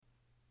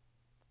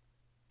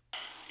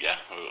Yeah,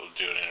 we'll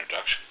do an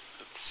introduction.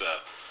 It's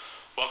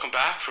welcome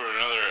back for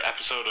another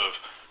episode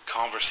of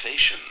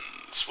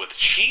Conversations with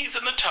Cheese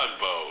in the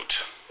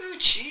Tugboat. Ooh,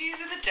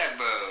 cheese in the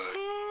tugboat.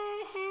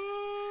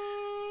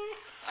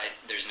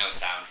 There's no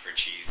sound for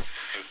cheese.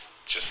 It's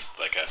just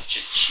like a... It's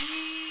just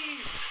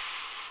cheese.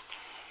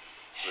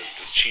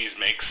 Does cheese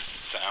make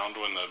sound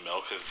when the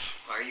milk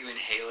is... Why are you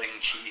inhaling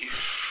cheese?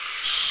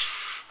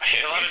 I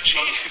hate a lot of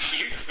cheese.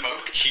 Do you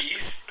smoke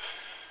cheese?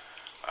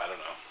 I don't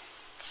know.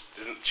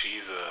 Isn't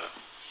cheese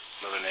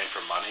another name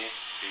for money?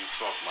 You can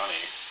smoke money.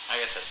 I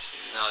guess that's...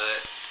 No,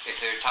 if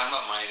they're talking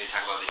about money, they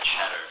talk about the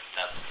cheddar.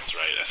 That's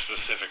right, a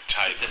specific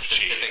type of cheese. It's a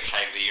specific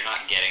type, but you're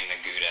not getting the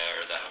Gouda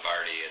or the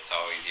Havarti. It's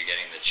always you're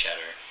getting the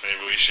cheddar. Maybe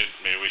we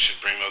should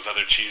bring those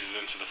other cheeses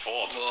into the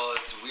fold. Well,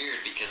 it's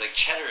weird because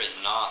cheddar is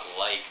not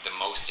like the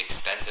most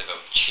expensive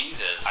of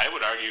cheeses. I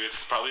would argue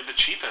it's probably the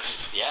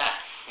cheapest. Yeah.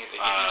 If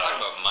you're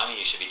talking about money,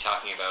 you should be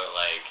talking about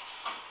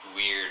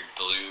weird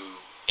blue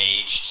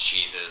aged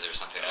cheeses or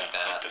something like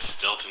that. Like the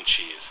Stilton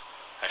cheese.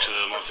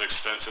 Actually, the most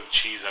expensive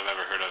cheese I've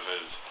ever heard of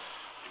is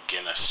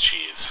Guinness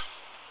cheese.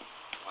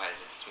 Why is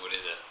it? What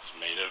is it? It's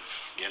made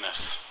of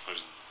Guinness.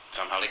 There's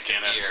somehow like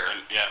Guinness.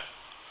 Yeah.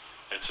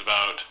 It's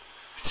about...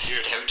 It's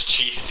a stout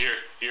cheese.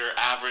 Your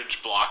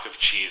average block of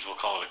cheese, we'll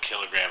call it a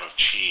kilogram of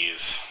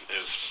cheese,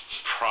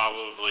 is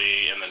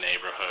probably in the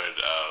neighborhood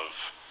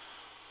of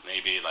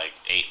maybe like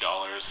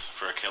 $8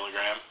 for a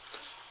kilogram.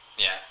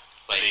 Yeah.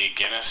 The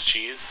Guinness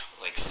cheese.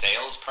 Like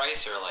sales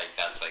price or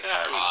that's the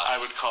cost? I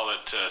would call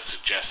it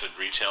suggested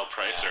retail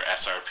price or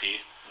SRP.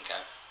 Okay.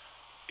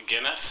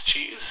 Guinness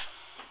cheese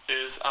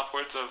is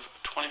upwards of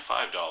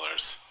 $25.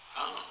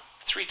 Oh.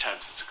 3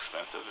 times as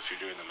expensive if you're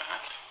doing the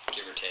math.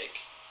 Give or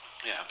take.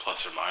 Yeah,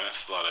 plus or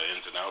minus, a lot of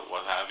ins and out,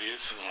 what have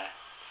yous. Yeah.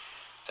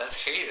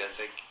 That's crazy. That's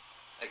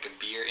like a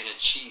beer in a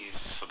cheese.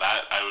 So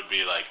that, I would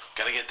be like,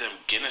 gotta get them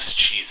Guinness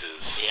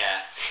cheeses.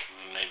 Yeah.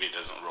 Maybe it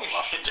doesn't roll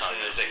off the It tongue.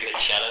 doesn't, it's like the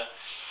cheddar.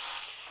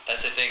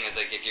 That's the thing, is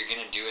if you're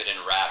going to do it in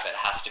rap, it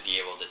has to be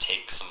able to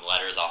take some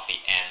letters off the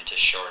end to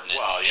shorten it.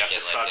 Well, to you have to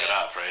it thug it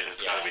up, right?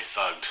 It's got to be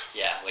thugged.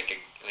 Yeah,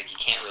 you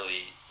can't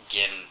really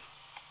get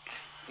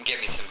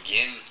me some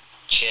gin,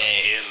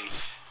 che.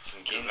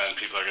 Some gins. Because then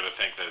people are going to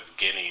think that it's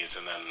guineas,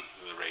 and then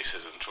the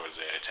racism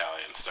towards the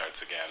Italian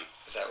starts again.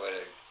 Is that what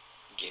a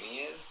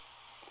guinea is?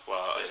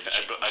 Well,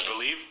 I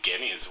believe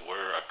guineas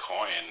were a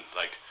coin,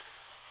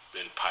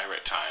 in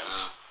pirate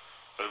times.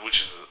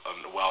 Which is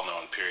a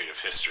well-known period of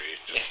history,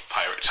 just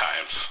pirate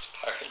times.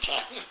 Pirate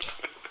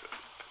times.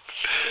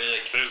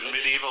 There's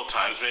medieval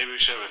times. Maybe we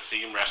should have a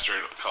theme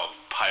restaurant called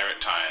Pirate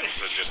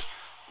Times and just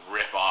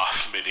rip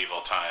off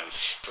medieval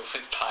times. But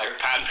with pirates.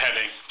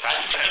 Patent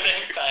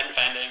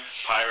pending.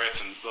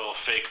 Pirates and little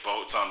fake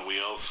boats on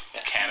wheels.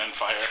 Cannon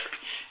fire.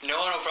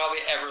 No one will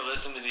probably ever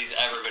listen to these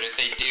ever, but if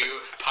they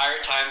do,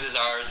 Pirate Times is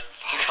ours.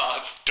 Fuck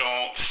off.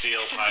 Don't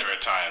steal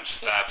Pirate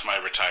Times. That's my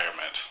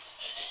retirement.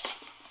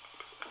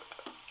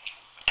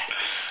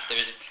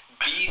 There's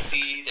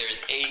BC,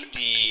 there's AD,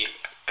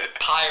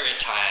 Pirate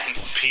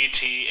Times.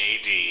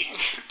 PTAD.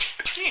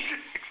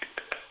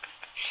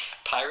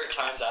 Pirate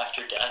Times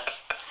after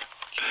death.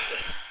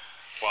 Jesus.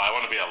 Well, I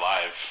want to be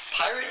alive.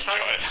 Pirate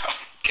Times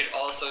could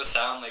also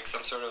sound like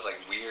some sort of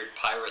weird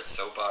pirate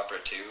soap opera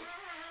too.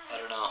 I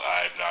don't know.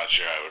 I'm not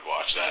sure I would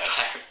watch that.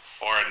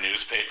 Or a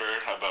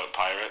newspaper about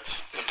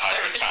pirates. The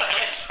Pirate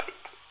Times.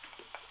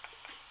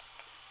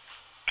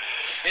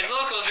 In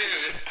local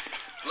news,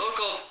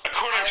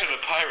 according to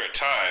the Pirate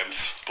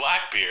Times,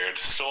 Blackbeard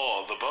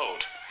stole the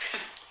boat.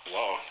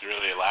 Whoa, you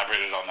really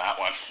elaborated on that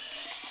one.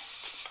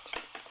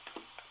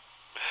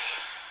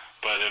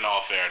 But in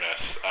all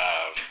fairness,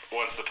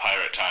 once the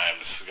Pirate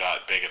Times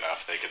got big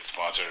enough, they could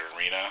sponsor an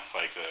arena,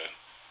 like the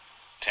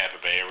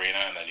Tampa Bay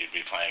Arena, and then you'd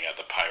be playing at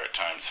the Pirate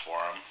Times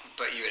Forum.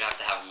 But you would have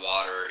to have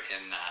water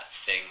in that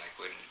thing,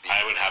 wouldn't it be?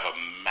 I would have a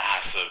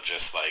massive,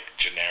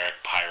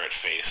 generic pirate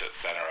face at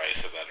center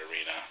ice of that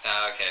arena.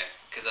 Okay.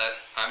 Because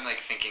I'm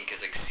thinking,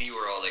 because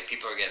SeaWorld,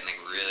 people are getting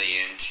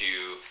really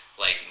into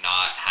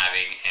not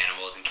having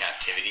animals in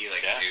captivity,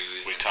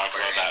 zoos. We talked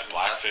about that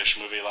Blackfish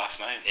movie last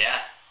night. Yeah.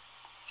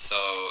 So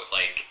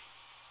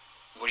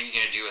what are you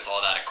gonna do with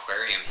all that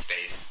aquarium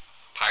space?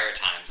 Pirate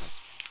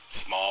Times.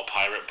 Small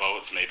pirate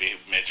boats, maybe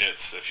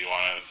midgets, if you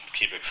want to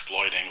keep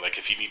exploiting.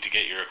 If you need to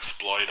get your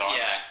exploit on,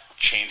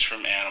 change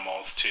from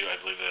animals to,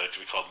 I believe they like to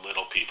be called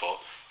little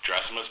people.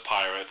 Dress them as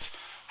pirates.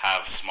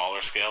 Have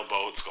smaller scale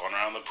boats going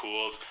around the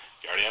pools.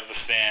 You already have the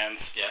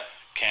stands. Yeah.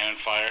 Cannon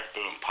fire.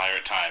 Boom.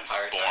 Pirate Times.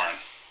 Pirate born.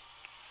 Times.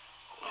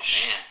 Oh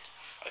man.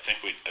 I think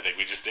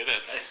we just did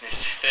it.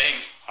 It's the thing.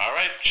 All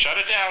right, shut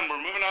it down.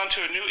 We're moving on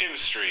to a new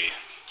industry.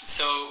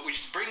 So,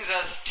 which brings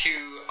us to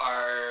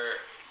our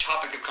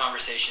topic of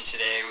conversation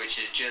today, which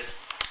is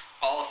just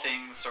all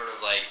things sort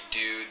of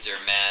dudes or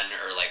men,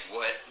 or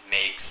what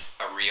makes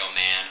a real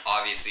man.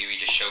 Obviously, we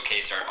just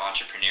showcase our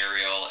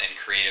entrepreneurial and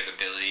creative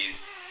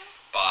abilities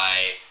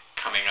by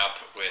coming up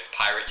with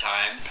Pirate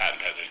Times.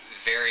 Patent pending.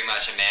 Very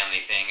much a manly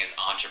thing as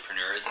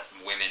entrepreneurs.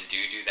 Women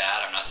do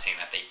that. I'm not saying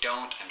that they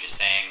don't. I'm just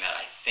saying that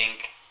I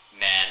think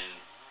men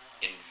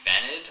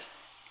invented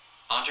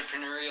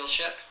entrepreneurial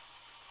ship?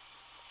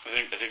 I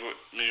think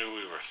maybe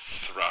we were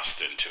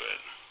thrust into it.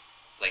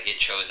 Like it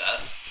chose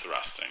us?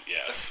 Thrusting,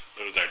 yes.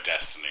 It was our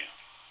destiny.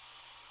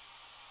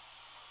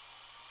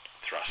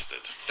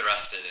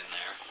 Thrusted in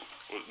there.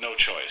 With no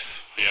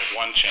choice. We have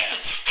one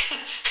chance.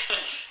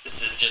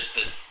 This is just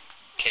this,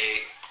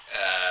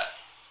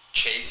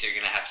 Chase, you're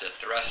going to have to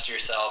thrust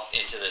yourself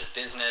into this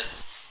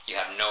business. You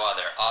have no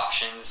other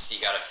options. You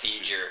got to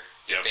feed your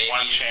babies. You have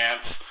one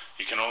chance.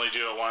 You can only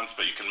do it once,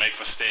 but you can make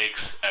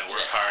mistakes and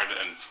work hard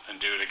and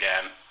do it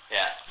again.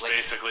 Yeah. It's like,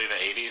 basically the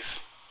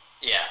 80s.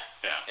 Yeah.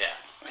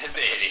 It's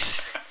the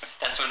 80s.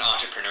 That's when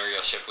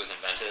entrepreneurship was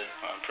invented.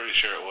 I'm pretty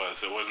sure it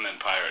was. It wasn't in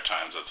pirate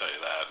times, I'll tell you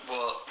that.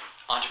 Well,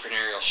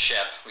 entrepreneurial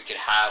ship, we could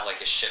have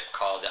like a ship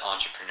called the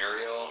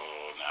entrepreneurial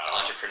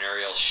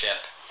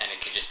ship, and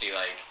it could just be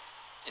like,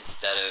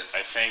 instead of...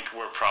 I think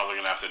we're probably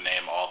going to have to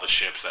name all the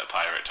ships at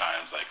pirate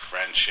times, like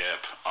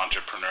friendship,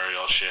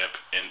 entrepreneurial ship,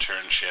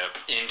 internship.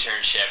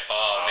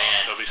 Oh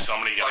man. There'll be so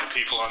many young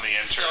people on the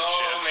internship.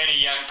 So many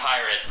young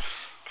pirates.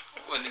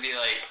 Wouldn't it be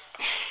like...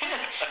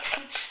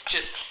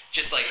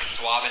 just like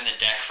swabbing the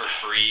deck for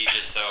free,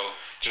 just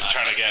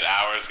trying to get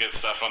hours, get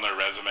stuff on their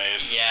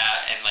resumes.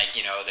 Yeah, and like,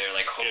 they're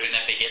like hoping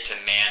that they get to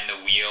man the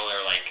wheel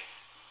or like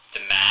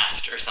the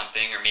mast or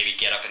something, or maybe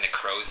get up in the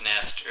crow's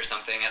nest or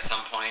something at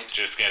some point.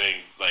 Just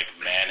getting like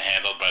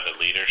manhandled by the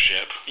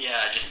leadership.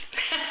 Yeah, just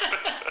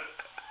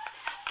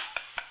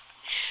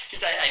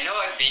I know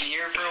I've been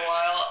here for a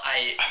while.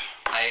 I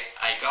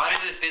got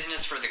into this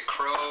business for the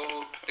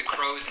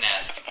crow's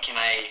nest. Can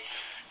I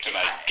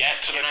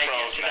get to the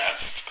crow's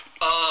nest?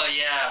 Oh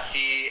yeah,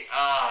 see,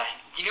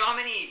 do you know how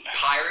many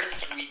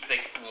pirates we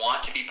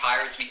want to be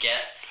pirates we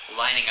get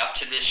lining up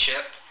to this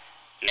ship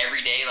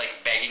every day,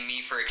 like begging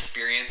me for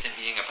experience in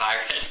being a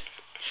pirate?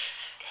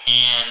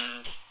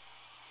 And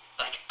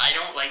I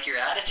don't like your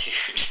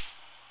attitude.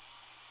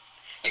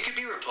 You could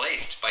be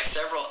replaced by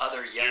several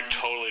other young... You're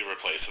totally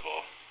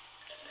replaceable.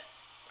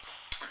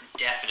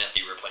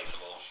 Definitely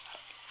replaceable.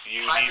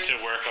 You need to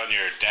work on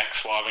your deck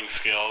swabbing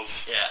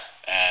skills. Yeah.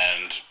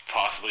 And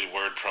possibly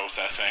word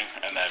processing,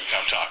 and then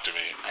come talk to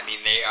me. I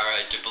mean, they are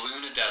a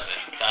doubloon a dozen.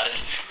 That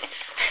is...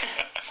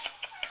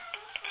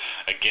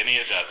 a guinea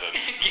a dozen.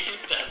 A guinea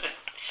a dozen.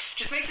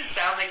 Just makes it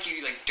sound like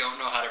you don't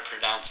know how to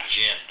pronounce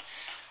gin.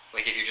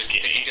 Like if you're just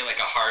sticking to a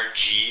hard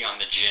G on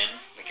the gin.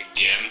 Like a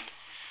gin.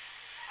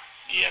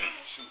 Gin.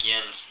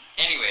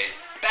 Anyways,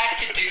 back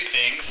to do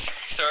things.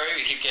 Sorry,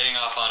 we keep getting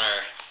off on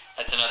our...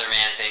 That's another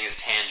man thing, is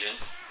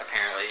tangents,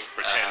 apparently.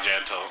 We're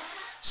tangential.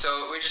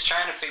 So we're just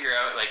trying to figure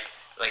out,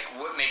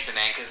 what makes a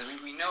man, because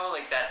we know,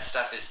 that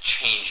stuff is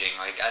changing.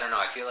 I don't know,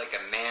 I feel like a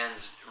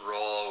man's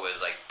role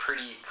was,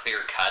 pretty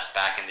clear-cut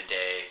back in the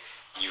day.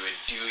 You would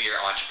do your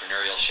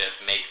entrepreneurial ship,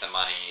 make the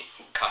money,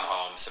 come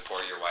home,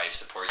 support your wife,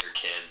 support your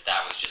kids.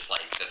 That was just,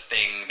 the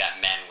thing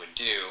that men would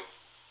do.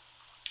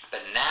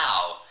 But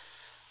now,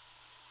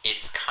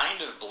 it's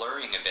kind of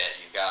blurring a bit.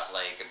 You've got,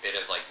 a bit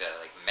of,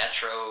 the,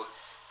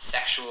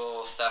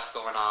 metrosexual stuff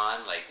going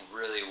on,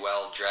 really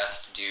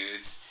well-dressed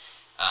dudes.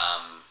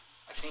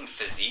 I've seen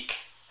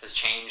physique has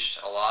changed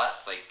a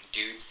lot.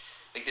 Dudes,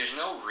 there's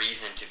no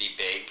reason to be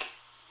big,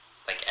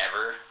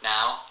 ever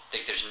now.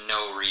 There's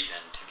no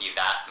reason to be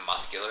that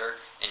muscular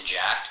and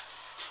jacked.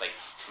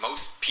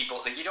 Most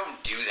people, you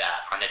don't do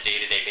that on a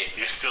day-to-day basis.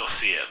 You still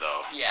see it,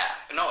 though. Yeah,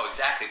 no,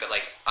 exactly. But,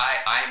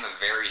 I'm a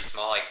very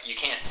small, you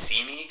can't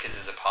see me because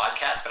it's a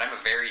podcast, but I'm a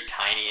very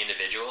tiny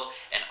individual,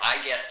 and I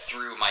get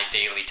through my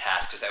daily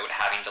tasks without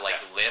having to,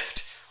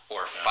 lift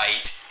or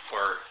fight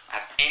or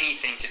have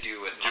anything to do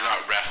with... You're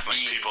not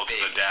wrestling people to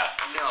the death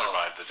to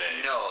survive the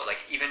day. No,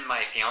 even my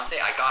fiance,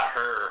 I got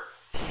her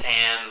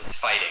sans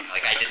fighting.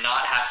 I did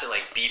not have to,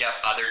 beat up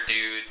other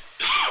dudes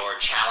or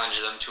challenge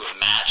them to a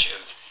match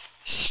of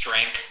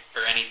strength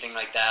or anything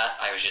like that.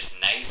 I was just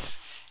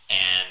nice,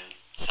 and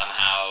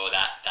somehow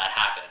that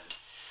happened.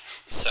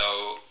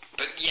 So,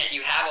 but yet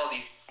you have all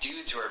these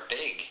dudes who are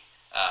big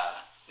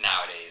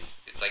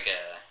nowadays. It's like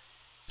a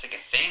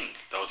thing.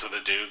 Those are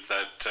the dudes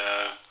that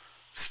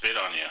spit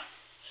on you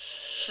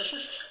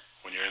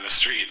when you're in the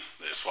street.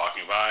 They're just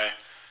walking by.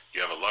 You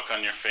have a look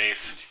on your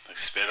face. They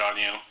spit on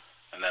you,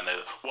 and then they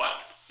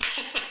what?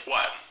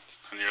 What?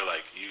 And you're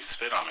like, you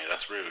spit on me.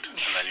 That's rude.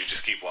 And then you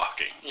just keep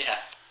walking. Yeah.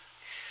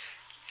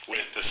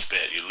 With the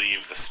spit, you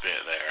leave the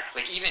spit there.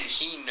 Even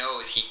he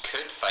knows he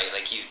could fight.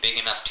 He's big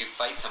enough to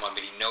fight someone,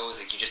 but he knows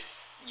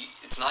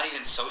it's not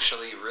even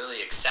socially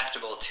really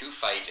acceptable to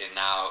fight in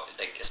now,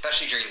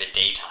 especially during the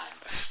daytime.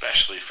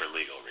 Especially for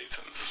legal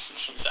reasons.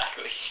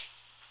 Exactly.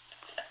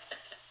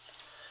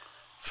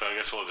 So I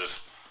guess we'll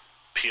just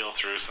peel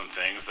through some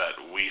things that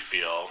we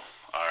feel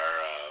are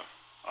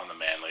on the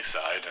manly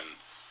side and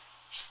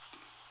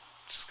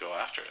just go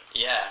after it.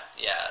 Yeah.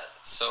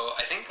 So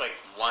I think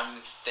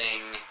one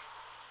thing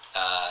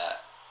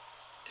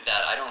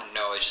that I don't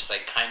know is just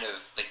kind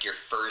of your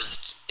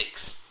first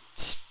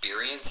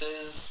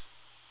experiences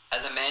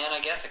as a man, I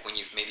guess, when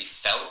you've maybe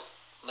felt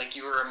like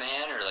you were a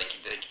man, or I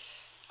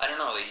don't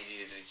know,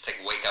 you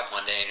wake up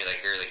one day and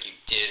you're you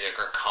did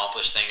or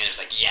accomplished thing, and it's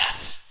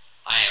yes,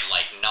 I am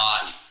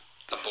not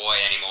a boy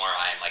anymore.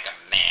 I'm like a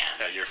man.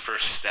 Yeah, your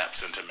first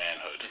steps into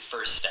manhood. The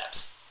first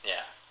steps.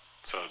 Yeah.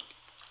 So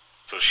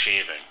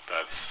shaving.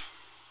 That's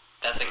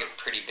like a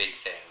pretty big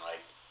thing.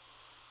 Like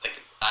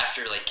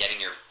after like getting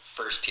your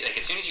first like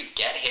as soon as you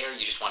get hair,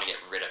 you just want to get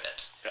rid of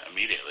it. Yeah,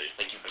 immediately.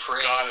 Like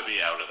it's gotta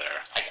be out of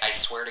there. I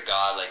swear to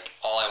God, like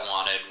all I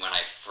wanted when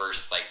I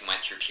first like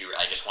went through puberty,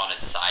 I just wanted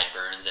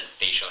sideburns and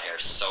facial hair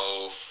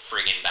so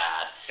friggin'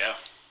 bad. Yeah.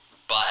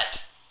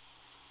 But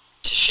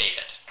to shave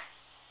it.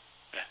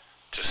 Yeah.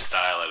 To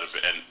style it a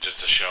bit and just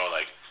to show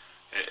like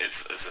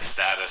it's a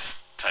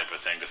status type of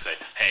thing to say,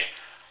 hey,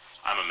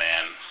 I'm a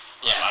man.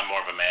 Yeah. I'm more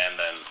of a man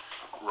than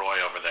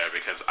Roy over there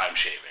because I'm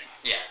shaving.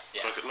 Yeah.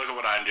 Yeah. Look at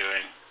what I'm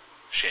doing.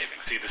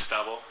 Shaving. See the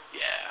stubble?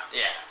 Yeah.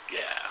 Yeah.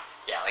 Yeah.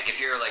 Yeah, like if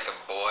you're like a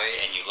boy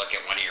and you look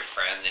at one of your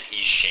friends and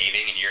he's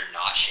shaving and you're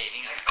not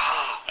shaving, like,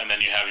 ah. And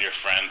then you have your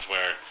friends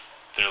where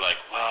they're like,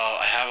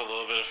 well, I have a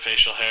little bit of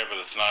facial hair, but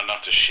it's not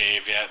enough to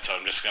shave yet, so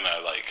I'm just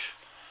gonna like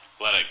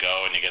let it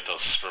go, and you get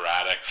those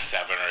sporadic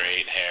 7 or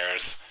 8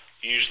 hairs,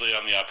 usually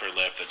on the upper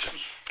lip, that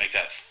just make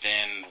that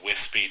thin,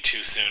 wispy,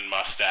 too soon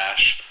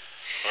mustache,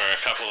 or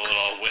a couple of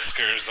little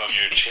whiskers on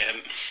your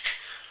chin.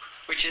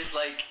 Which is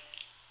like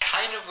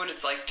kind of what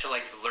it's like to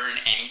like learn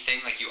anything.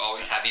 Like you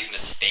always have these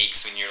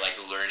mistakes when you're like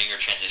learning or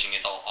transitioning.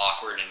 It's all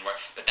awkward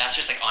but that's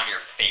just like on your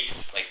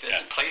face, like the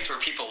place where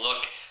people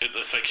look.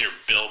 It's like your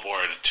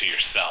billboard to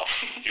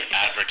yourself. You're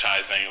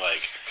advertising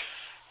like,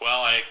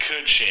 well, I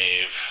could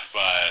shave,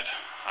 but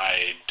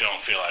I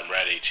don't feel I'm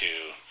ready to.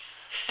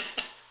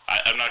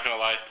 I'm not gonna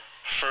lie.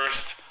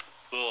 First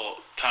little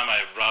time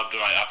I rubbed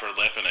my upper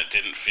lip and it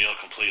didn't feel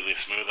completely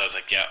smooth, I was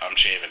like, yeah, I'm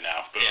shaving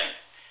now. Boom. Yeah.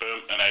 Boom,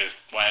 and I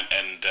just went,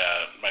 and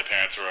my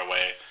parents were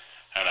away,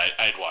 and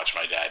I'd watch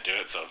my dad do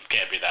it, so it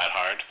can't be that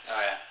hard. Oh,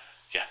 yeah.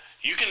 Yeah,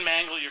 you can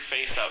mangle your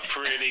face up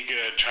pretty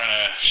good trying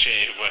to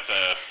shave with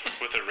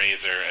a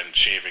razor and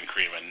shaving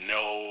cream, and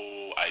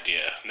no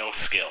idea, no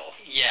skill.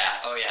 Yeah,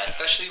 oh yeah,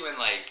 especially when,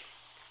 like,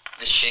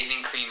 the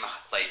shaving cream,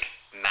 like,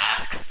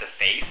 masks the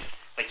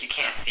face. Like, you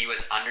can't see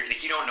what's under,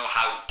 like, you don't know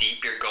how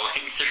deep you're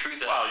going through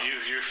the... Well,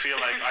 you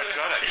feel like, I've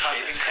got to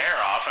cut this hair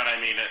off, and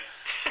I mean,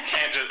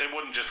 it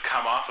wouldn't just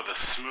come off with a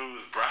smooth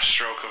brush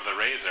stroke of the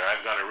razor.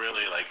 I've got to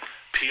really, like,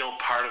 peel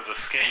part of the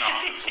skin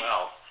off as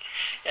well.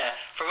 Yeah,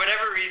 for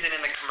whatever reason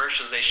in the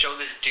commercials, they show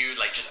this dude,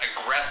 like, just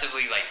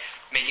aggressively, like,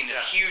 making this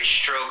huge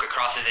stroke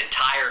across his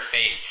entire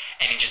face,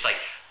 and he just,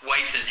 like,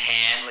 wipes his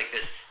hand, like,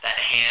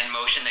 that hand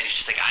motion that he's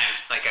just like,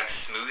 I'm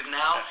smooth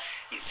now.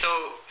 Yeah.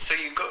 So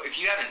you go, if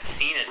you haven't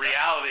seen it...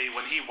 Reality,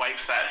 when he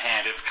wipes that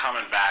hand, it's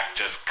coming back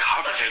just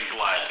covered in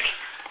blood.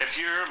 If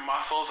your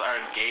muscles are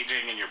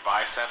engaging in your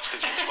biceps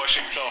because you're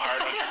pushing so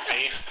hard on your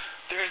face,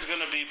 there's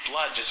going to be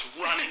blood just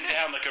running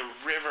down like a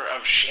river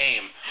of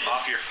shame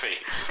off your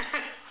face.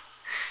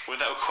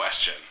 Without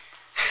question.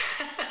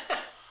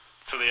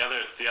 So the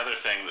other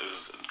thing that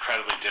was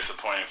incredibly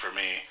disappointing for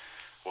me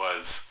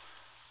was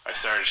I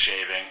started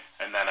shaving,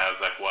 and then I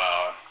was like,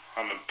 wow,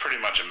 I'm pretty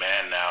much a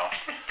man now,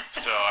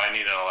 so I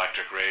need an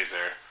electric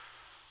razor.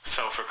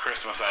 So for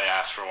Christmas I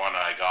asked for one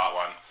and I got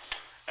one.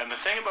 And the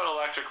thing about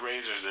electric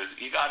razors is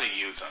you gotta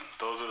use them.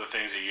 Those are the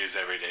things you use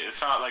every day.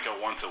 It's not like a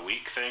once a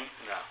week thing.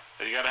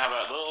 No. You gotta have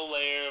a little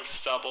layer of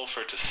stubble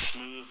for it to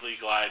smoothly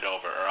glide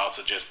over, or else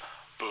it just,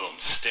 boom,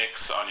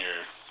 sticks on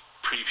your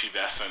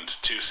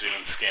prepubescent too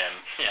soon skin.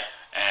 Yeah.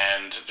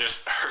 And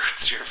just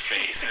hurts your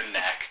face and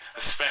neck,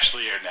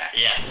 especially your neck.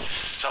 Yes.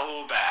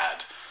 So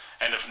bad.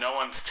 And if no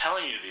one's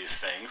telling you these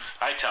things,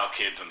 I tell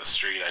kids in the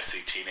street, I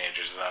see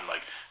teenagers, and I'm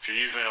like, if you're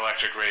using an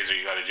electric razor,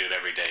 you got to do it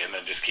every day, and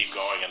then just keep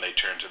going, and they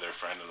turn to their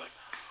friend and like,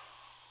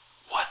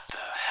 what the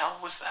hell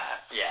was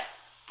that? Yeah.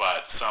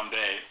 But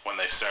someday, when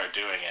they start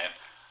doing it,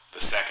 the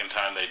second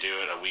time they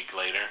do it, a week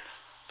later,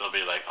 they'll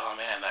be like, oh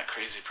man, that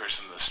crazy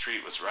person in the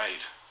street was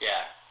right.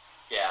 Yeah.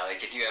 Yeah,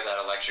 like if you have that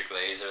electric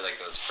laser, like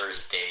those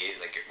first days,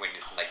 like when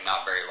it's like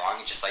not very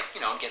long, it just like,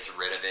 gets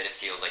rid of it. It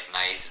feels like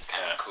nice. It's kind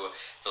of cool.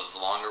 Those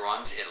longer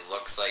ones, it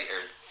looks like,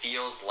 or it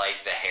feels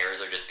like the hairs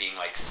are just being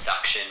like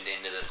suctioned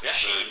into this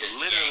machine. Just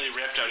literally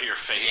ripped out of your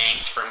face.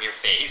 Yanked from your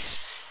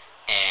face.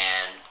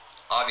 And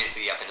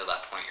obviously up until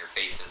that point, your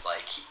face is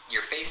like,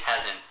 your face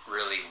hasn't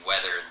really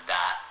weathered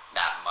that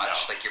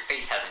much. No. Like your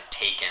face hasn't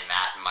taken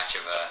that much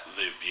of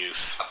the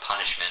abuse, a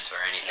punishment or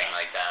anything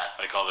like that.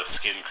 Like all the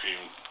skin cream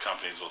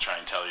companies will try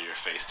and tell you your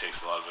face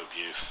takes a lot of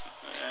abuse.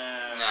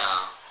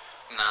 No,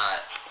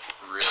 not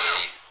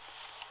really.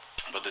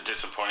 But the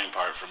disappointing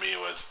part for me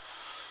was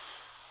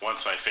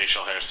once my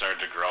facial hair started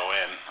to grow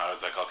in, I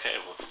was like, okay,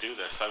 let's do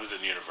this. I was in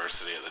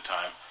university at the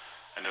time,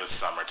 and it was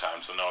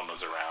summertime, so no one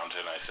was around,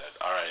 and I said,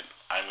 all right,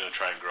 I'm going to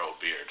try and grow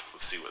a beard.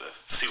 Let's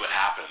see what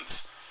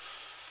happens.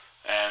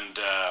 And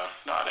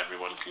not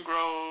everyone can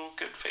grow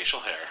good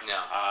facial hair. No.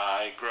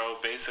 I grow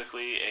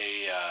basically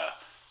a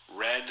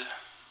red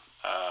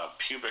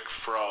pubic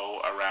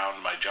fro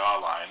around my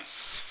jawline.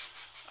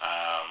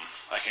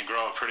 I can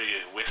grow a pretty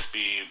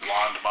wispy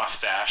blonde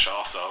mustache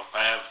also.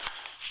 I have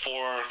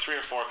 3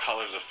 or 4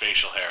 colors of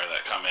facial hair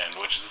that come in,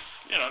 which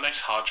is,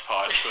 nice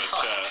hodgepodge,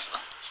 but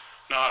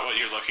not what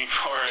you're looking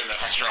for in a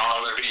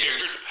strong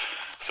beard.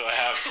 So So I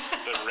have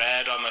the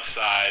red on the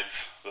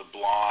sides, the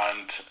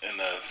blonde in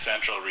the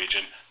central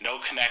region. No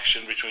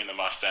connection between the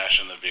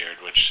mustache and the beard,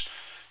 which,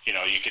 you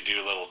know, you could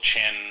do a little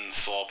chin,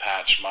 soul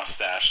patch,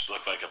 mustache,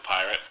 look like a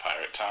pirate,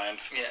 Pirate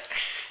Times. Yeah.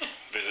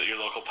 Visit your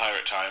local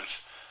Pirate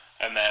Times.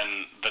 And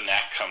then the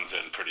neck comes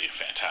in pretty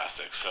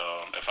fantastic.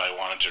 So if I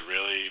wanted to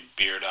really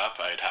beard up,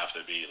 I'd have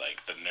to be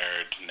like the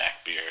nerd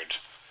neck beard,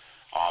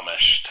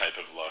 Amish type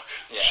of look.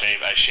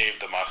 Yeah. I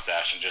shaved the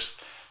mustache and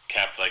just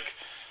kept like,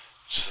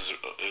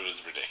 it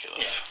was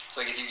ridiculous. Yeah.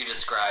 So like if you could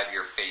describe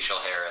your facial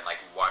hair in like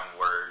one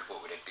word,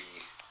 what would it be?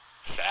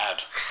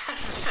 Sad.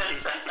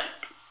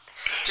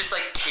 Just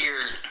like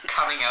tears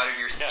coming out of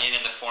your skin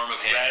in the form of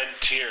hair. Red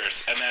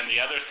tears. And then the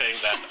other thing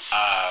that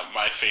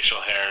my facial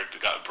hair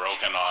got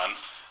broken on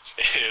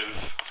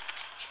is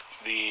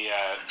the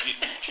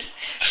just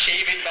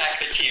shaving back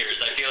the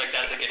tears. I feel like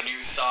that's like a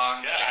new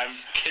song. Yeah, I'm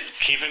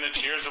keeping the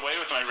tears away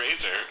with my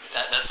razor.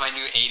 That's my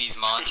new 80s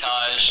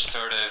montage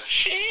sort of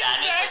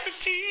sadness. Back the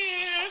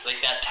tears.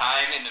 Like that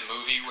time in the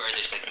movie where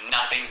there's like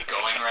nothing's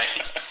going right.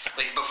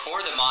 Like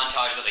before the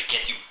montage that like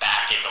gets you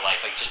back into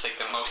life. Like just like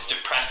the most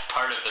depressed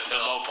part of the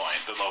film. The low point.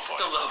 The low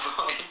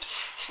point.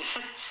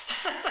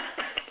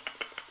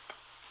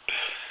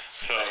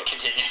 So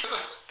continue.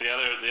 The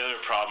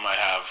other problem I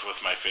have with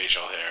my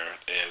facial hair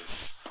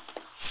is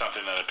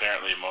something that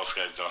apparently most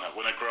guys don't have.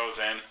 When it grows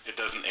in, it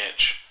doesn't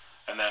itch.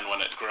 And then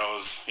when it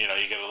grows, you know,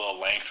 you get a little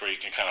length where you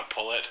can kind of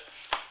pull it.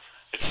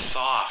 It's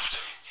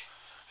soft.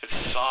 It's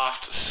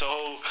soft,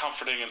 so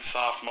comforting and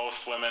soft.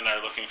 Most women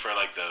are looking for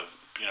like the,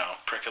 you know,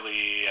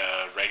 prickly,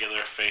 regular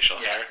facial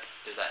hair.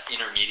 There's that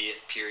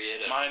intermediate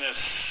period. Mine is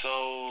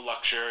so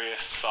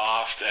luxurious,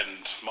 soft,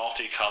 and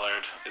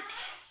multicolored.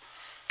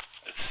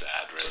 It's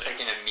sad, really. Just like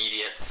an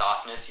immediate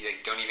softness. You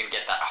like, don't even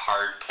get that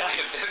hard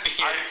point of the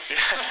beard.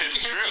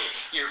 It's true.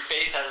 Your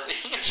face has...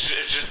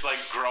 it's just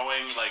like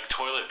growing like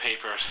toilet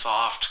paper,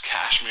 soft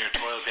cashmere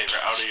toilet paper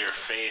out of your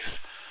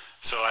face.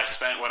 So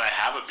when I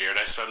have a beard,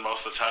 I spend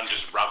most of the time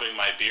just rubbing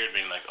my beard,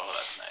 being like, oh,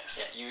 that's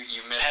nice. Yeah,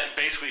 you miss...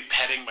 basically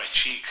petting my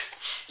cheek.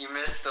 You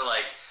miss the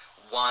like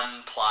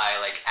one ply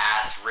like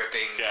ass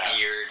ripping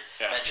beard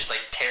that just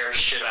like tears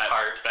shit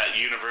apart. That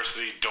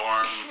university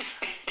dorm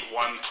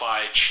one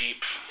ply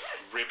cheap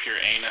rip your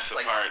anus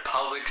like apart.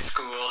 Public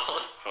school.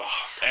 Oh,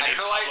 I don't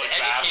know why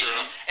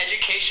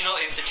educational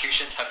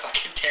institutions have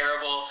fucking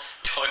terrible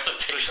toilet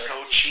paper. They're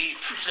so cheap.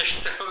 They're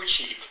so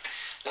cheap.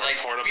 Like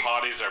porta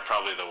potties are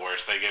probably the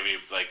worst. They give you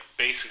like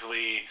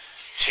basically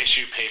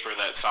tissue paper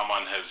that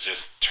someone has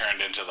just turned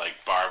into like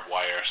barbed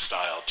wire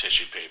style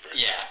tissue paper.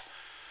 Yeah.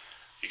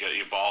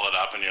 You ball it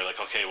up and you're like,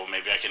 okay, well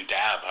maybe I can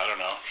dab. I don't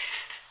know.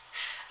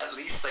 At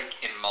least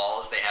like in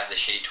malls they have the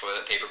shitty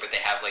toilet paper, but they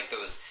have like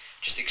those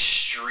just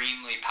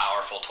extremely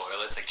powerful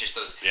toilets, like just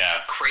those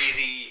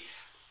crazy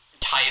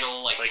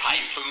tidal like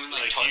typhoon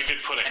like toilets. You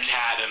could put a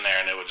cat in there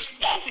and it would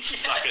just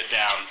suck it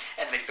down.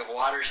 And like the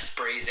water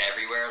sprays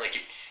everywhere. Like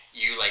if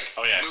you like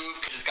move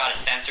because it's got a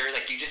sensor,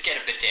 like you just get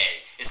a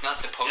bidet. It's not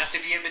supposed to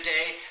be a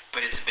bidet,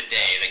 but it's a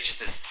bidet. Like just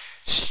this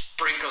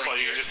sprinkling. Well,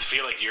 you just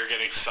feel like you're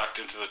getting sucked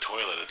into the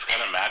toilet. It's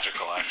kind of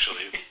magical,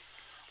 actually.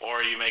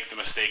 Or you make the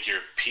mistake,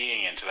 you're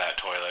peeing into that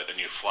toilet and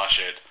you flush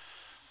it.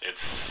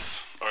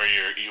 Or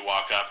you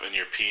walk up and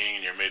you're peeing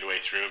and you're midway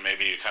through.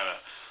 Maybe you kind of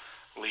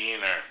lean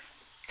or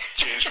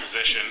change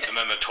position, and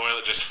then the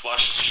toilet just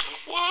flushes.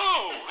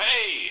 Whoa,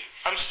 hey,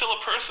 I'm still a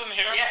person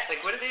here. Yeah,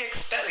 like what do they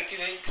expect? Like, do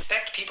they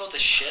expect people to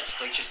shit?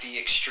 Like, just be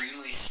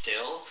extremely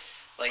still?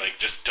 Like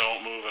just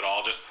don't move at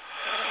all. Just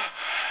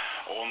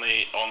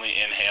only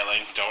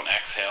inhaling. Don't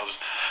exhale.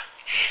 Just.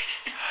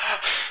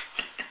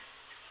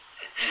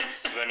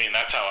 I mean,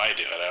 that's how I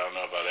do it. I don't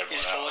know about everyone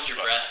else. You just hold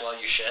your breath while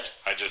you shit?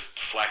 I just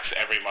flex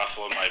every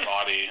muscle in my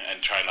body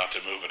and try not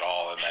to move at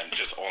all, and then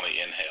just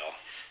only inhale.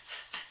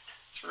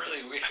 It's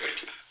really weird.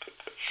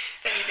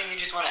 If anything, you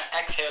just want to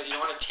exhale. You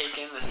don't want to take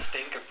in the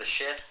stink of the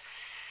shit.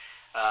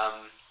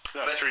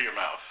 Through your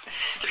mouth.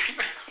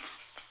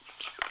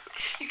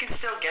 You can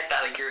still get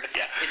that. Like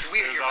it's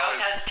weird. Your mouth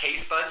has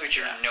taste buds, which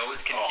your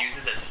nose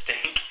confuses as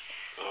stink.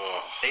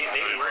 They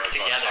work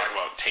together. Talk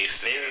about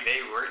tasting.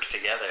 They work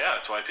together. Yeah,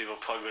 that's why people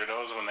plug their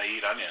nose when they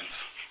eat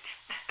onions.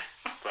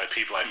 By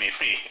people, I mean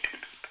me.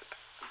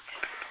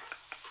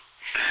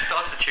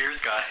 Stops the tears,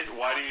 guys.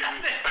 Why do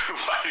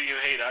you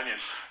hate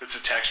onions? It's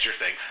a texture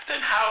thing. Then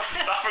how is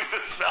stopping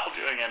the smell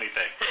doing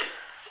anything?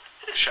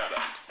 Shut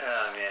up.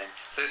 Oh man.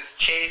 So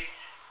Chase,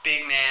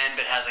 big man,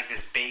 but has like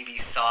this baby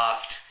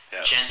soft,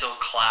 gentle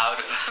cloud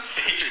of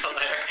facial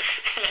hair.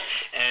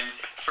 And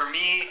for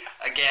me,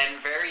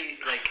 again, very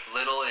like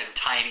little and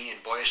tiny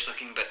and boyish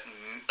looking, but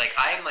like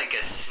I'm like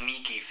a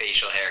sneaky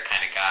facial hair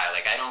kind of guy.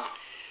 Like I don't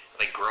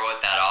like grow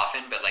it that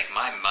often, but like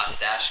my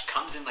mustache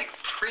comes in like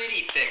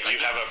pretty thick. Like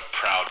you have a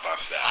proud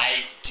mustache.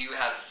 I do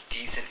have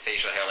decent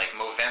facial hair. Like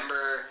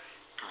Movember,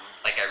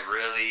 like I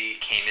really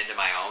came into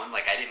my own.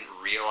 Like I didn't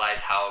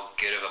realize how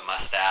good of a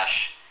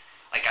mustache.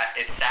 Like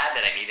it's sad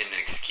that I needed an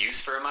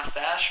excuse for a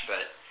mustache,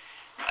 but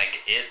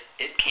like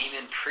it came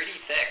in pretty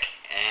thick,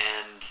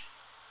 and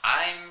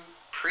I'm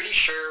pretty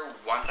sure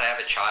once I have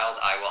a child,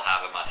 I will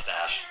have a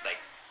mustache. Like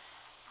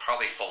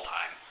Probably full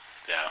time.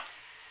 Yeah.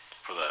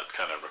 For that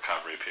kind of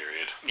recovery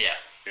period. Yeah.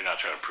 You're not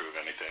trying to prove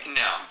anything.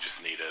 No. You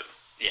just need it.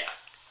 Yeah.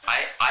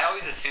 I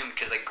always assumed,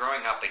 because like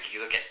growing up, like if you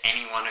look at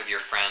any one of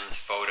your friends'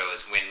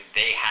 photos, when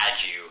they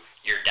had you,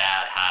 your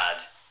dad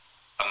had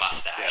a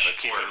mustache. Yeah, but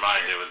keep in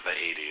mind it was the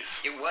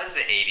 80s. It was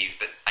the 80s,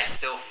 but I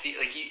still feel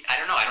like I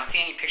don't know. I don't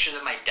see any pictures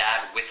of my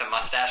dad with a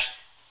mustache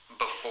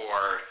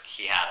before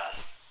he had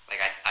us.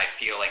 Like I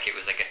feel like it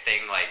was like a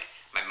thing. Like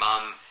my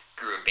mom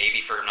grew a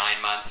baby for 9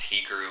 months.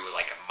 He grew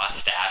like a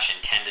mustache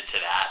and tended to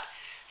that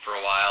for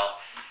a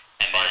while.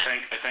 And well, I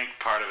think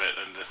part of it,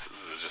 and this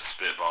is just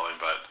spitballing,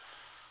 but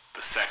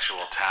the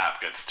sexual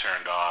tap gets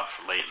turned off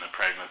late in the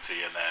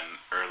pregnancy and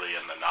then early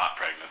in the not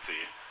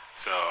pregnancy.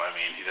 So, I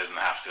mean, he doesn't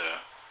have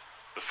to,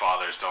 the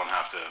fathers don't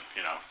have to,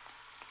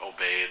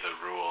 obey the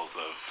rules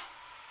of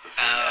the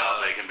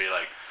female. They can be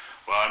like,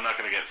 well, I'm not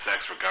going to get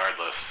sex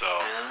regardless, so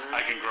I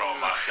can grow a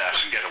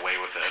mustache and get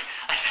away with it.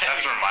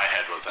 That's where my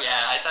head was at.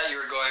 Yeah, I thought you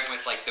were going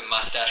with, like, the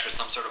mustache was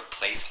some sort of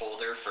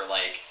placeholder for,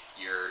 like,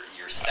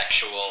 your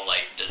sexual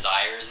like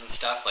desires and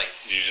stuff. Like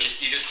you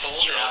just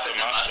hold it up in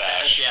the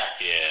mustache. Yeah.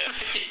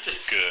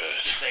 Just good.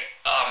 Just like,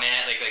 oh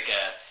man, like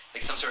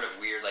some sort of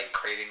weird like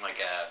craving like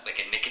a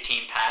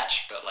nicotine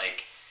patch, but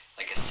like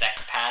a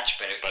sex patch,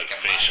 but it's like a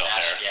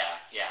mustache. Hair.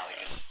 Yeah,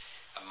 like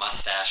a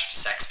mustache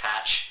sex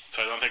patch.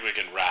 So I don't think we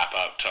can wrap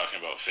up talking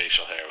about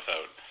facial hair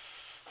without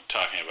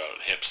talking about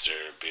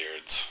hipster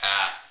beards.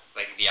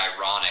 Like the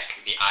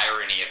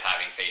irony of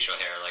having facial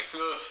hair. Like,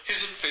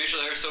 isn't facial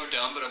hair so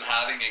dumb, but I'm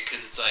having it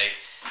because it's like,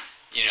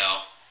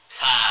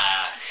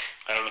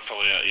 I don't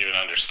fully even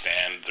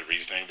understand the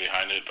reasoning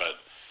behind it, but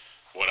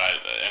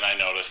I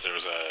noticed there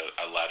was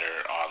a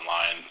letter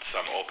online,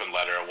 some open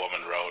letter a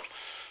woman wrote,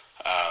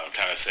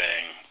 kind of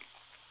saying,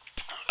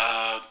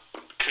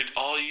 could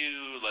all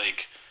you,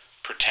 like,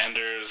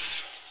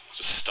 pretenders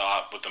just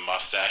stop with the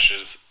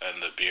mustaches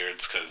and the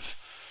beards,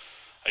 because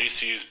I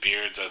used to use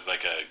beards as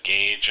like a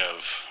gauge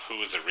of who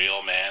was a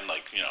real man,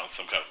 like,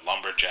 some kind of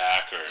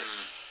lumberjack or,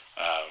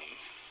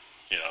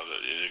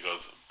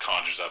 it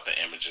conjures up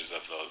the images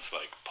of those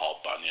like Paul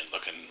Bunyan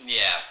looking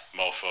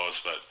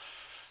mofos. But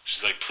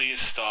she's like, please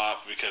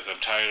stop, because I'm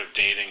tired of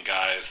dating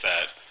guys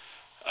that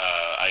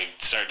I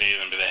start dating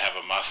them, but they have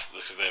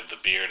because they have the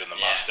beard and the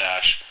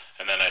mustache,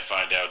 and then I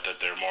find out that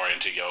they're more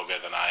into yoga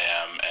than I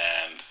am,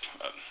 and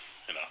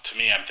to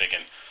me, I'm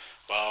thinking,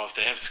 well, if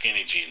they have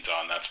skinny jeans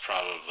on, that's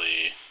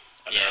probably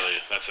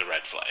that's a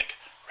red flag.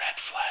 Red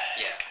flag.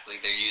 Yeah,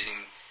 like they're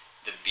using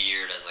the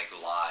beard as like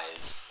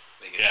lies.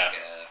 Like it's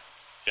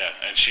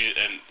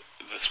and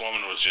this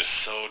woman was just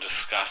so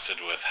disgusted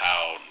with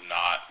how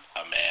not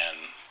a man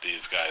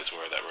these guys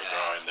were that were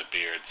growing the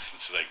beards.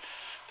 It's like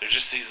they're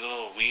just these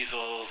little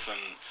weasels,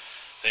 and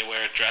they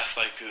wear a dress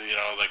like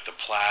like the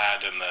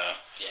plaid and the.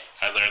 Yeah.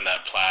 I learned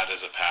that plaid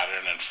is a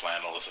pattern and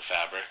flannel is a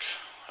fabric.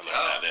 I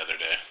learned that the other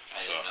day. I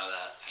didn't know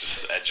that.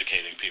 Just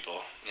educating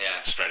people. Yeah.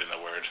 And spreading the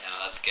word. Yeah,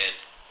 that's good.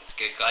 That's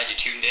good. Glad you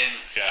tuned in.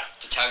 Yeah.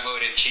 To Tugboat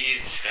and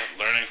Cheese.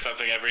 Yeah, learning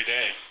something every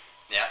day.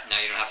 Yeah.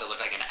 Now you don't have to look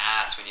like an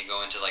ass when you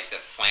go into like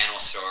the flannel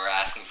store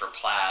asking for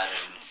plaid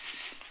and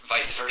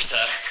vice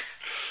versa.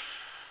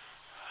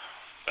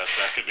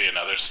 That could be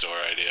another store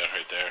idea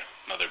right there.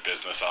 Another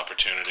business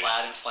opportunity.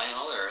 Plaid and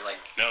flannel, or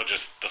like? No,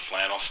 just the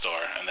flannel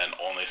store, and then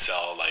only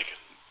sell like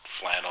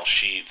flannel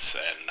sheets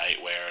and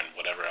nightwear and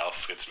whatever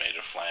else gets made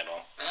of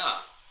flannel. Yeah.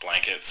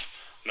 Blankets.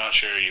 I'm not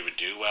sure you would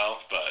do well,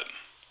 but...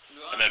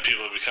 And then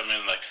people would be coming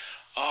in like,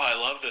 oh, I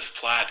love this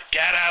plaid.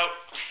 Get out!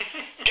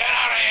 Get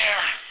out of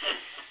here!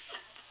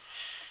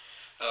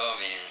 Oh,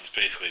 man. It's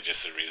basically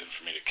just a reason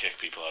for me to kick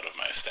people out of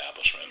my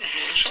establishment,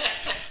 which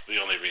is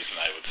the only reason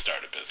I would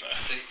start a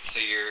business.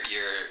 So you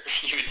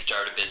would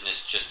start a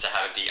business just to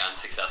have it be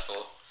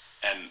unsuccessful?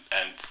 And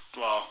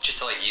well,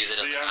 just to like use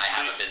it as I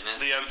have a business.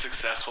 The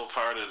unsuccessful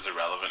part is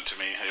irrelevant to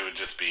me. It would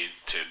just be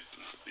to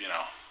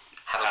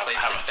have a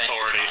place to spend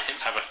your time.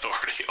 Have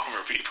authority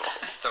over people.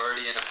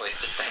 Authority and a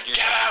place to spend your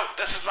time. Get out!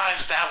 This is my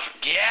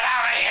establishment. Get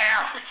out of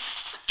here!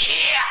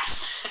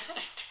 Chips.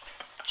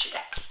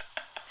 Chips.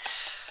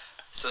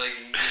 So like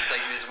just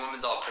like this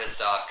woman's all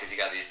pissed off because you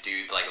got these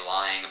dudes like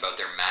lying about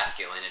their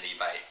masculinity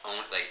by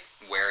like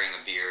wearing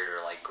a beard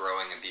or like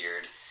growing a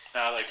beard.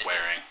 No, like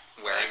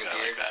wearing a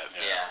beard. Like that,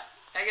 yeah.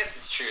 I guess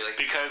it's true. Like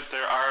because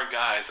there are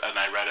guys, and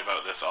I read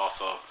about this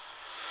also.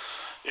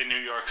 In New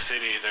York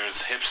City,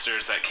 there's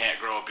hipsters that can't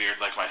grow a beard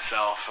like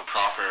myself, a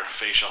proper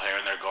facial hair,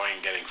 and they're going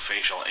and getting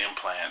facial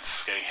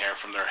implants, getting hair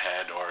from their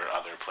head or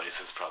other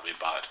places probably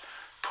bought,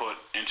 put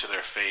into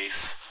their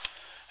face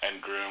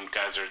and groomed.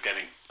 Guys are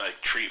getting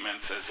like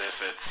treatments as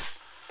if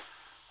it's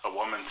a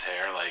woman's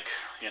hair, like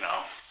 $400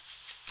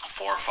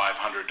 or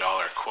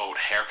 $500 quote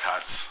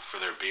haircuts for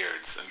their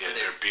beards, and get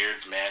their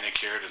beards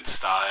manicured and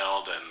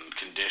styled and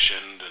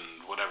conditioned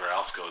and whatever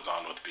else goes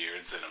on with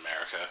beards in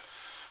America.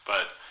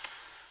 But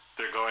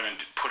they're going and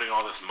putting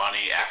all this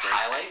money effort.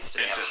 Highlights? Do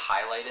they have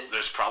highlighted?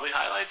 There's probably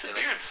highlights in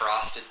beards. Like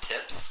frosted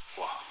tips?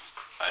 Well,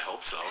 I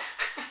hope so.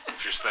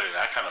 If you're spending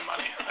that kind of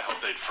money, I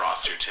hope they'd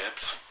frost your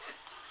tips.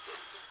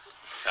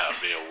 That would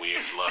be a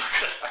weird look.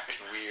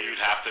 Weird.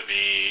 You'd have have to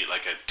be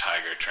like a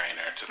tiger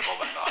trainer to pull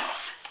that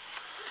off.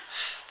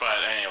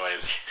 But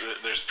anyways,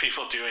 there's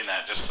people doing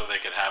that just so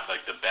they could have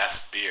like the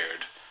best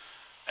beard.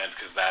 And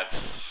because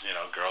that's,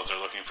 girls are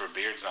looking for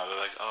beards now. They're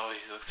like, oh,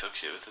 he looks so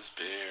cute with his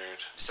beard.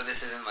 So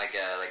this isn't like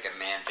a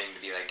man thing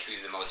to be like,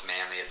 who's the most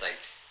manly? It's like,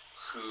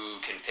 who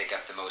can pick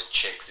up the most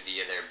chicks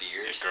via their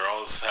beard? Yeah,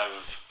 girls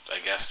have,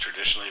 I guess,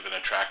 traditionally been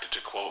attracted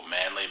to, quote,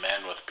 manly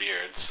men with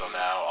beards. So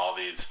now all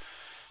these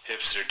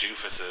hipster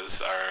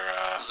doofuses are...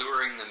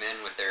 luring them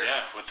in with their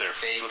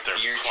fake with their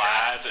beard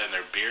plaid traps. And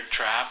their beard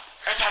trap.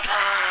 It's a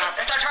trap!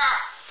 It's a trap!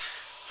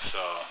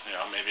 So,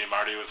 maybe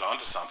Marty was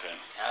onto something.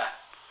 Yeah.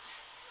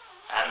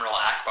 Admiral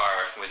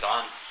Akbar was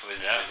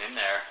in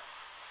there.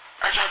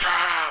 It's a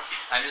trap!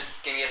 I'm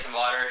just gonna get some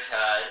water.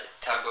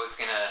 Tugboat's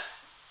gonna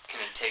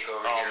take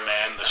over here. Oh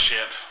man, the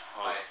ship.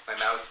 Oh. My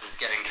mouth is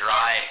getting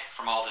dry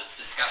from all this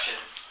discussion.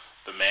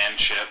 The man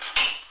ship.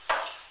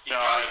 You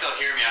can probably still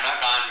hear me. I'm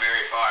not gone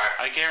very far.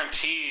 I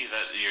guarantee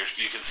that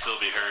you can still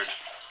be heard.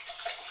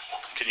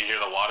 Can you hear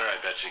the water? I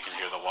bet you can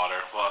hear the water.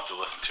 We'll have to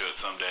listen to it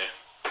someday.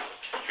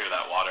 Hear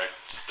that water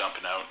just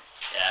dumping out.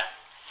 Yeah.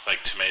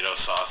 Like tomato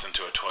sauce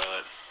into a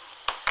toilet.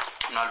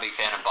 I'm not a big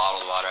fan of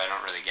bottled water. I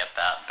don't really get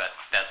that, but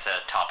that's a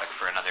topic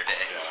for another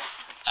day. Yeah.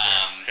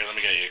 Here, let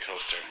me get you a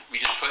coaster. We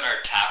just put our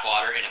tap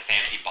water in a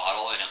fancy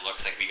bottle, and it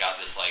looks like we got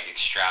this like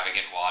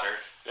extravagant water.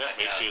 Yeah, it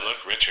makes you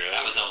look richer.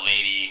 That was a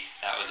lady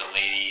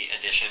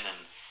addition, and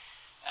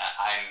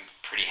I'm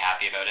pretty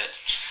happy about it.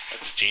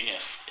 That's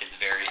genius. I'm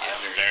very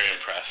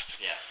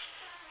impressed. Yeah.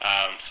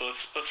 So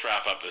let's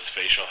wrap up this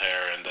facial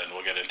hair, and then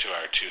we'll get into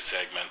our 2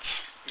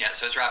 segments. Yeah,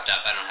 so it's wrapped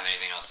up. I don't have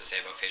anything else to say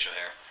about facial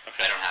hair.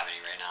 Okay. I don't have any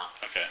right now.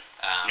 Okay.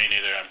 Me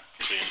neither. I'm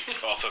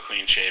also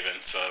clean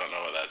shaven, so I don't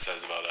know what that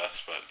says about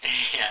us, but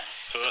yeah.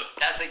 So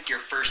that's like your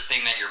first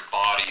thing that your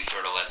body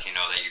sort of lets you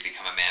know that you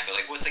become a man. But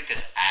like, what's like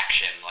this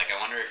action? Like, I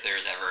wonder if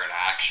there's ever an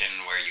action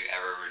where you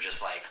ever were just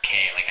like,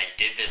 okay, like I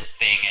did this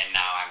thing, and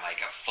now I'm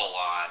like a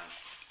full-on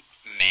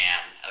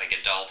man, like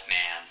adult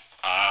man.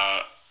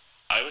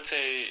 I would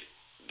say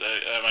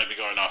I might be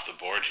going off the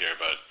board here,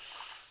 but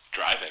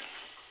driving.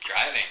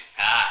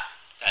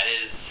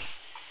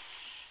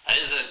 That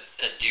is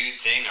a dude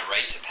thing, a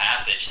rite to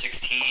passage.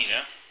 16.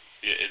 Yeah.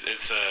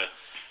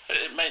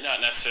 It might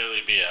not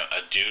necessarily be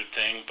a dude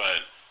thing,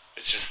 but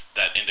it's just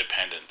that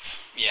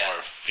independence. Yeah.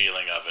 Or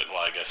feeling of it.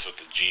 Well, I guess with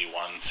the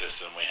G1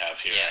 system we have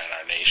here in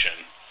our nation,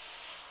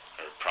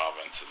 or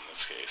province in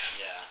this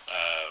case. Yeah.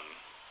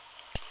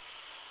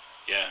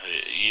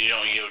 You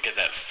don't get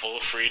that full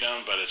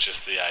freedom, but it's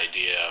just the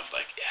idea of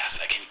like, yes,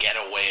 I can get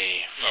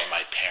away from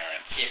my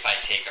parents. If I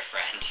take a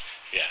friend.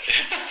 Yeah,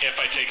 if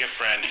I take a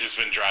friend who's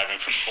been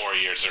driving for 4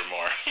 years or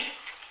more.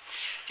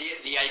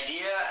 The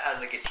idea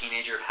as like a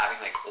teenager of having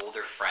like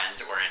older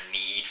friends or a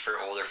need for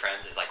older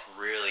friends is like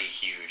really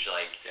huge.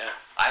 Like,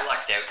 I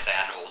lucked out because I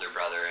had an older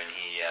brother, and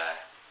he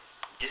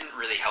didn't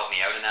really help me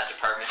out in that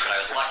department, but I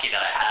was lucky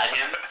that I had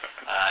him.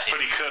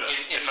 But he could have,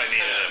 if I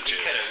needed him to. He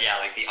could have,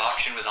 yeah. Like the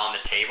option was on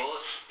the table.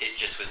 It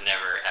just was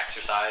never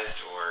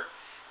exercised, or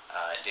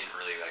it didn't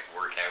really like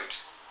work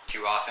out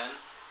too often.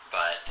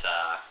 But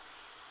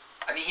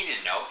I mean, he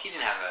didn't know. He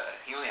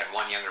only had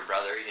one younger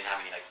brother. He didn't have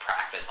any like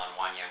practice on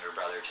one younger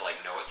brother to like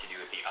know what to do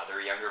with the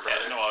other younger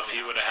brother. Yeah, no, if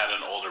he would have had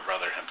an older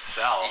brother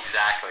himself,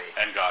 exactly,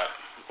 and got,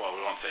 well, we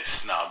won't say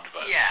snubbed,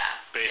 but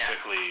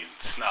basically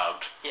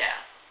snubbed. Yeah.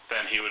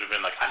 Then he would have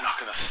been like, I'm not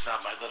going to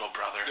snub my little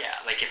brother. Yeah,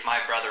 like if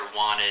my brother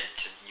wanted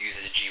to use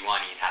his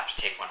G1, he'd have to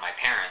take one of my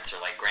parents or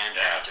like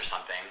grandparents or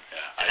something.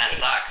 Yeah, and that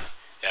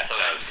sucks. Yeah, so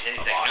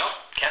he's like, nope,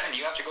 Kevin,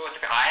 you have to go with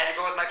I had to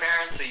go with my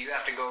parents, so you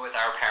have to go with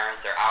our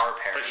parents. They're our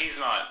parents.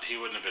 But he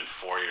wouldn't have been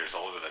 4 years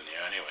older than you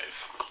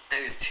anyways.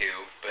 He was 2.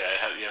 But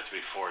yeah, you have to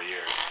be 4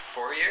 years.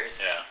 4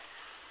 years? Yeah.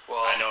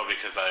 Well, I know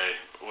because I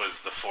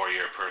was the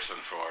 4-year person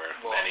for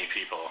many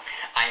people.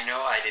 I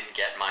know I didn't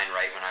get mine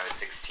right when I was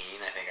 16.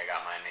 I think I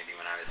got mine maybe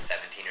when I was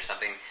 17 or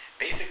something.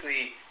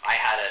 Basically, I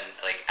had an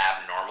like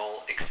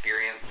abnormal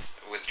experience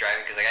with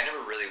driving because like I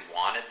never really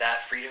wanted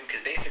that freedom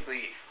because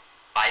basically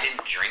I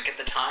didn't drink at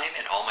the time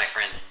and all my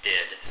friends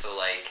did. So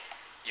like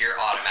your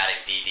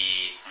automatic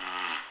DD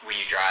when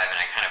you drive, and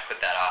I kind of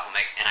put that off. I'm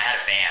like, and I had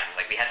a van.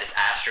 Like we had this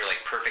Astro,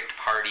 like perfect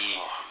party.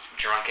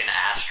 Drunken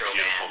Astro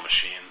beautiful van.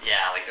 Machines.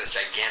 Yeah, like those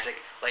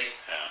gigantic. Like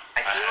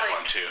I feel like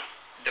one too.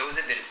 Those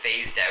have been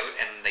phased out,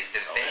 and like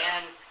the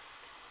van.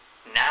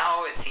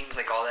 Now it seems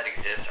like all that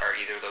exists are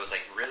either those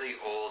like really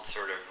old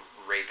sort of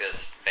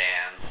rapist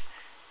vans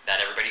that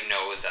everybody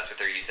knows. That's what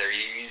they're used. They're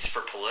used for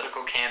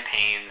political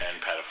campaigns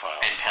and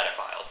pedophiles.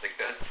 Like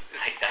that's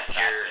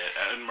your it.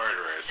 And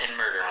murderers. And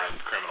murderers.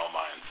 On Criminal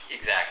Minds.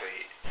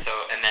 Exactly. So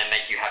and then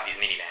like you have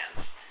these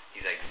minivans.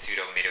 These like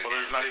pseudo minivans. Well,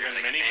 there's not even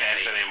like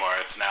minivans anymore.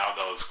 It's now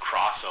those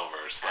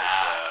crossovers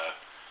like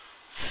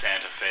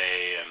Santa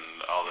Fe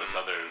and all this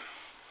other.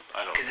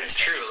 I don't. Because it's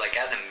true. Like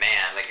as a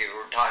man, like if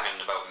we're talking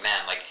about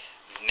men, like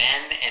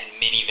men and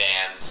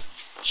minivans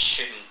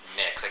shouldn't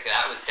mix. Like,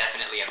 that was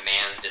definitely a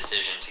man's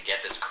decision to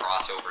get this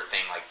crossover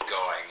thing, like,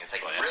 going. It's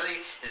like,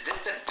 really? Is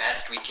this the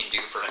best we can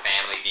do for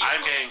family vehicles?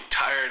 I'm getting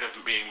tired of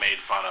being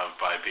made fun of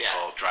by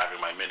people driving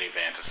my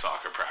minivan to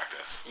soccer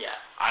practice. Yeah.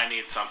 I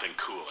need something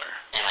cooler.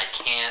 And I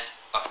can't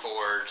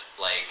afford,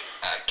 like,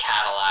 a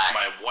Cadillac.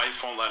 My wife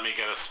won't let me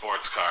get a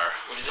sports car,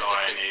 so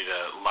I need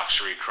a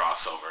luxury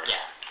crossover. Yeah.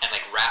 And,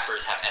 like,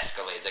 rappers have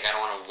Escalades. Like, I don't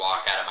want to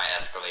walk out of my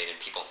Escalade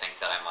and people think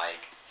that I'm,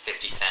 like,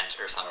 50 Cent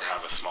or something. Or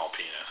have a small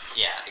penis.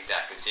 Yeah,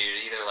 exactly. So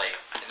you're either like,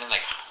 and then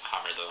like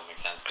Hummers doesn't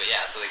make sense, but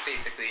yeah. So like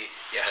basically,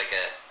 you have like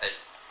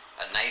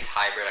a nice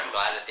hybrid. I'm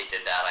glad that they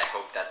did that. I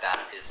hope that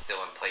is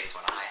still in place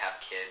when I have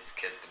kids,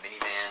 because the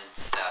minivan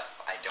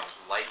stuff I don't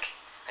like.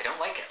 I don't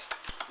like it.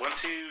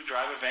 Once you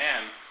drive a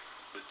van,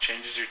 it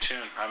changes your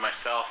tune. I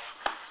myself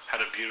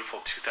had a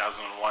beautiful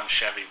 2001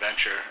 Chevy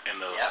Venture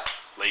in the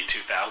late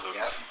 2000s,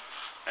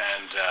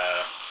 and.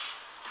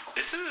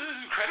 This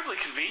is incredibly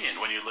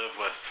convenient when you live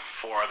with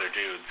 4 other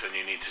dudes and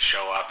you need to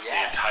show up the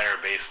entire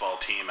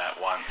baseball team at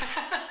once.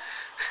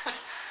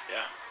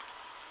 Yeah.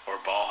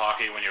 Or ball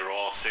hockey when you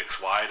roll 6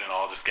 wide and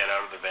all just get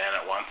out of the van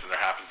at once and there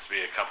happens to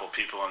be a couple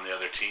people on the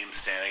other team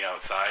standing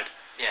outside.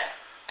 Yeah.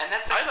 And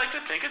that's... I like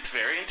to think it's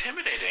very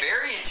intimidating. It's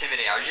very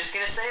intimidating. I was just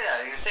going to say that.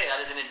 I was going to say that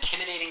is an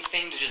intimidating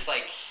thing to just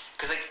like...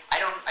 Because, like,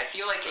 I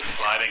feel like... The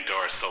sliding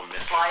door is so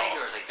mystical. Sliding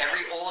doors. Like,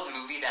 every old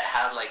movie that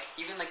had, like,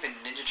 even, like, the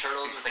Ninja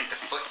Turtles with, like, the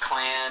Foot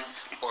Clan,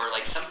 or,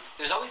 like,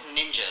 there's always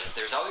ninjas.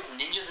 There's always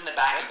ninjas in the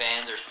back of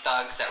vans, or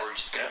thugs that were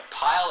just going to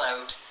pile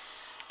out.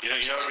 You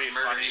know what would be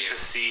funny to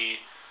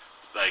see,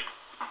 like,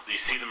 you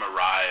see them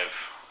arrive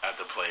at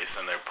the place,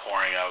 and they're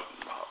pouring out,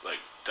 like,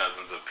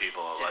 dozens of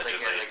people,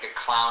 allegedly. It's like a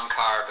clown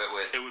car, but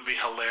with... It would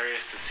be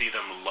hilarious to see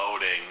them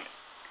loading,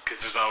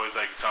 because there's always,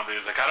 like, somebody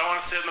who's like, I don't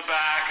want to sit in the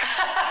back.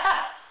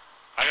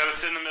 I gotta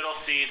sit in the middle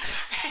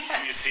seats.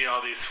 And you see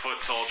all these foot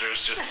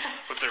soldiers just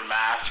with their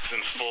masks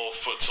and full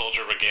foot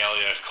soldier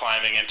regalia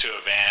climbing into a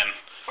van.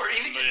 Or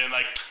even just...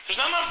 like, there's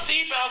not enough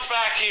seatbelts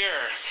back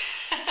here.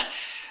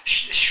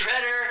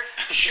 Shredder,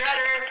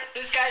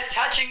 this guy's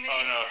touching me.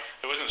 Oh no,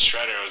 it wasn't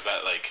Shredder. It was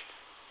that, like,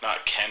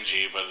 not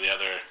Kenji, but the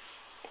other,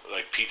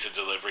 like, pizza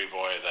delivery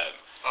boy that...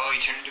 Oh, he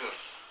turned into a...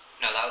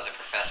 No, that was a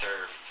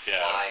Professor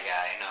Fly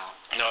guy, no.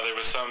 No, there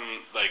was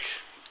some, like...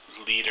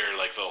 leader,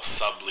 like little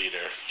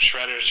sub-leader.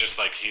 Shredder's just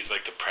like, he's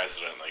like the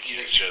president, like he's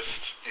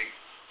just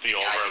the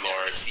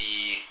overlord.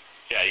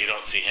 Yeah, you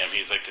don't see him.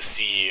 He's like the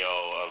CEO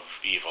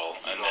of evil.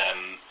 And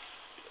then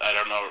I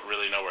don't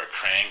really know where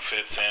Krang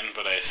fits in,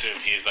 but I assume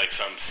he's like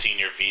some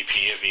senior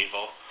VP of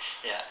evil.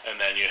 Yeah. And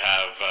then you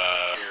have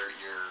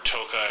your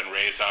Toka and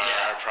Razor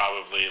are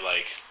probably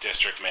like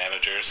district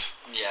managers.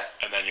 Yeah.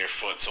 And then your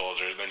foot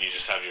soldier. Then you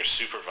just have your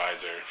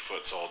supervisor,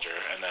 foot soldier,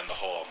 and then the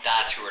whole...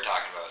 That's who we're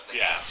talking about.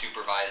 Like the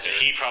supervisor.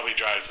 He probably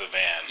drives the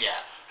van. Yeah.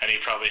 And he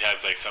probably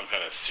has like some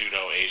kind of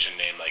pseudo-Asian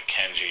name like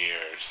Kenji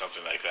or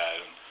something like that.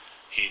 And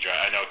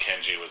I know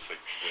Kenji was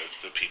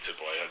the pizza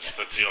boy. That's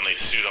the only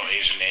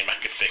pseudo-Asian name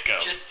I could think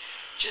of.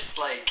 Just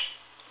like...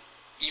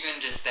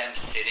 Even just them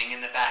sitting in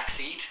the back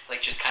seat,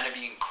 like just kind of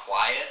being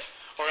quiet.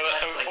 Or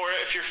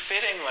if you're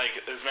fitting like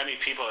as many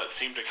people that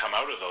seem to come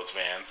out of those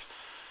vans,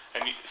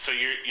 and so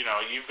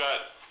you've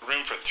got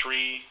room for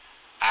 3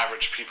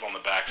 average people in the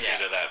back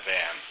seat of that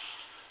van,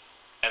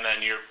 and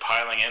then you're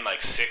piling in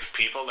like 6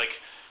 people, like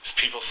there's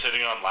people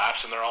sitting on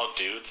laps and they're all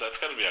dudes. That's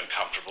got to be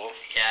uncomfortable.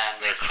 Yeah,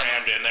 they're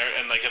crammed in there,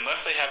 and like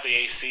unless they have the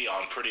AC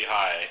on pretty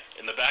high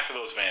in the back of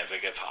those vans,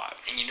 it gets hot.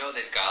 And you know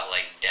they've got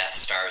like Death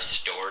Stars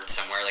stored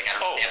somewhere. Like I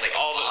don't know if they have like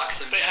a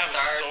box of Death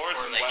Stars,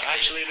 swords, or like if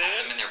actually they just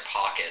have them in their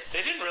pockets. They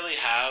didn't really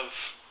have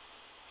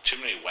too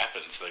many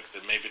weapons. Like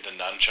maybe the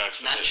nunchucks.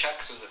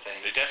 Nunchucks was a thing.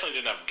 They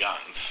definitely didn't have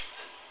guns.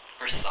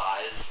 Or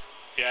sais.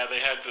 Yeah, they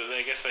had.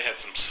 I guess they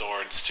had some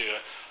swords too.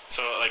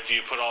 So like, do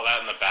you put all that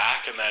in the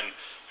back, and then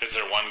is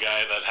there one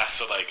guy that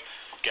has to like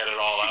get it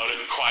all out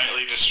and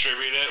quietly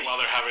distribute it while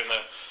they're having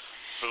the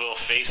little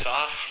face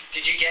off?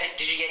 Did you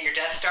get your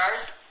Death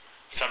Stars?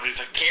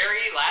 Somebody's like,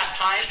 Gary, last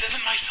time. This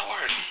isn't my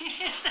sword.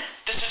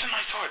 This isn't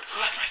my sword.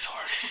 Who has my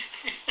sword?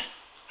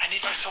 I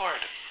need my sword.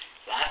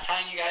 Last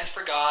time you guys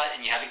forgot and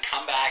you had to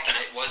come back and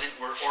it wasn't.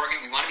 We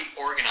want to be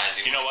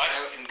organized. You know what?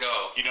 Get out and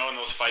go. You know, in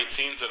those fight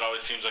scenes, it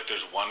always seems like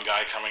there's one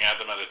guy coming at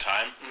them at a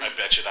time. Mm-hmm. I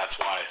bet you that's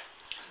why.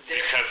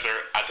 Because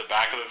they're at the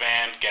back of the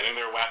van getting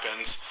their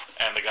weapons,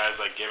 and the guy's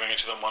like giving it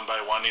to them one by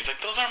one. He's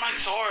like, "Those are my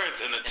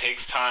swords," and it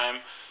takes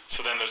time. So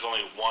then there's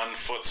only one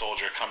foot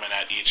soldier coming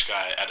at each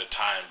guy at a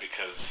time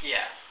because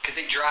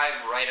they drive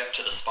right up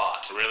to the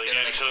spot. Really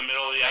get into the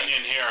middle of the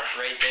onion here,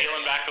 right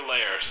peeling back the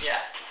layers.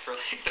 Yeah, for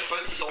like the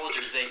foot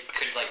soldiers, they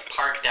could like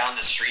park down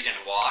the street and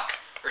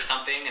walk or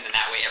something, and then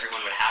that way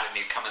everyone would have it.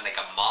 And they'd come in like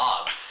a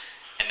mob.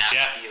 And that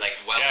would be like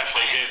well if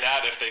they did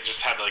that, if they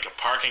just had like a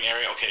parking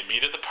area, okay,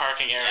 meet at the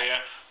parking area,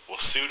 we'll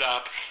suit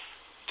up,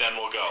 then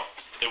we'll go.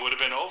 It would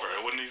have been over.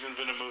 It wouldn't even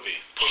been a movie.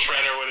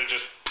 Shredder would have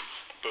just,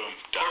 boom,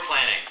 done.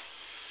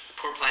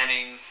 Poor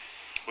planning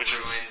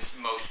ruins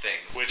most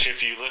things. Which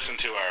if you listen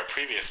to our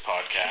previous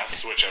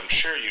podcast, which I'm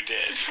sure you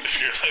did, if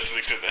you're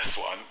listening to this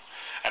one,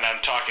 and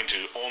I'm talking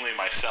to only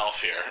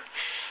myself here,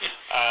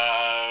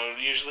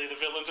 usually the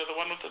villains are the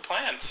one with the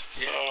plans.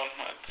 So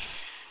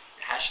that's...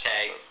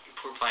 Hashtag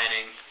poor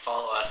planning.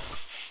 Follow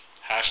us.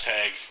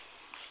 Hashtag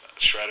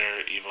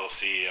Shredder Evil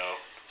CEO.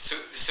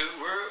 So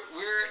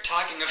we're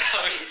talking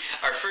about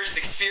our first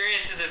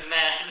experiences as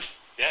men.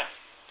 Yeah.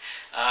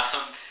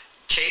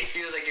 Chase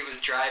feels like it was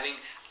driving.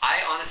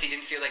 I honestly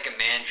didn't feel like a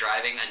man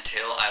driving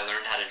until I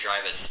learned how to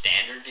drive a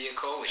standard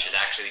vehicle, which is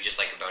actually just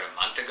like about a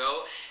month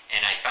ago.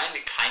 And I find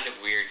it kind of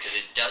weird because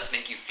it does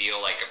make you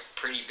feel like a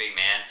pretty big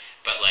man.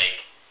 But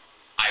like,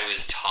 I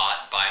was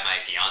taught by my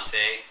fiance,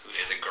 who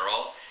is a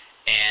girl,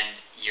 and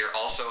you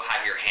also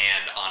have your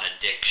hand on a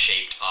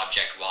dick-shaped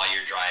object while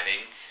you're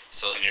driving.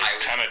 So and you're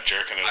kind of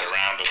jerking it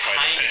around to fight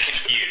it. I was kind of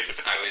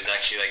confused. I was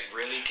actually like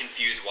really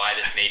confused why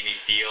this made me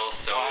feel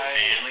so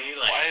manly.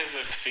 Like, why is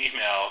this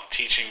female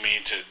teaching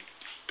me to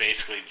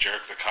basically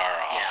jerk the car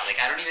off? Yeah,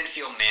 like I don't even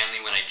feel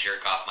manly when I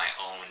jerk off my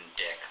own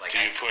dick. Like,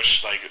 do you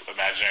push like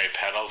imaginary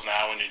pedals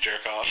now when you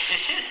jerk off?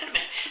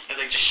 I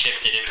like just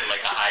shift it into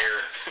like a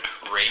higher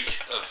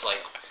rate of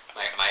like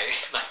my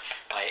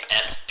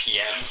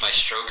SPMs, my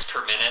strokes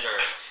per minute,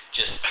 or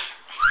just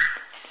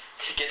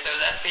get those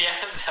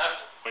SPMs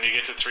up. When you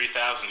get to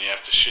 3,000, you have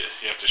to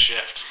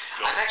shift.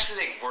 I'm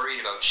actually like worried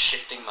about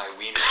shifting my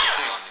wiener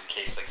around in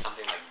case like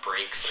something like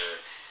breaks or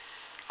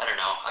I don't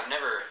know. I've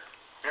never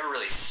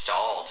really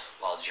stalled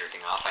while jerking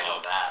off. I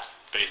know that.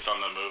 Based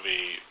on the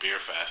movie Beer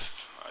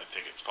Fest, I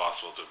think it's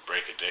possible to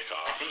break a dick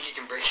off. I think you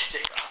can break a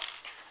dick off.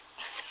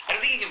 I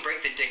don't think you can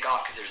break the dick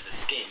off because there's the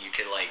skin. You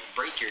could like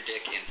break your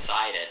dick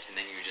inside it, and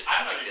then you would just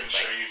have like this.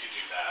 I'm not even sure you could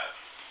do that.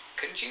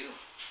 Couldn't you?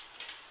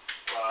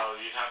 Well,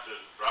 you'd have to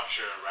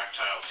rupture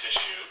erectile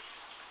tissue.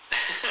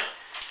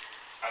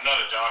 I'm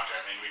not a doctor.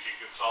 I mean, we could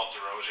consult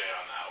DeRoger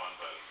on that one,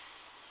 but...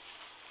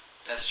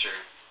 That's true.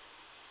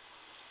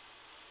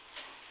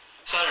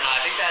 So, I don't know.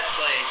 I think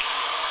that's, like...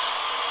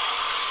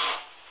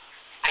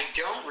 I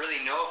don't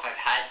really know if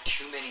I've had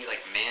too many,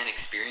 like, man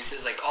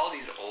experiences. Like, all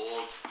these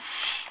old,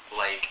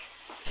 like,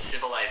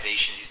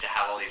 civilizations used to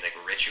have all these, like,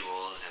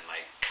 rituals and,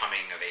 like,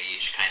 coming of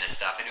age kind of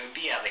stuff. And it would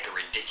be at, like, a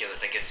ridiculous...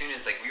 Like, as soon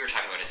as, like, we were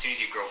talking about, as soon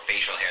as you grow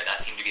facial hair, that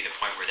seemed to be the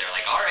point where they're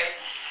like, all right...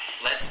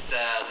 Let's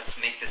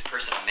make this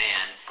person a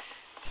man.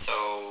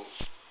 So,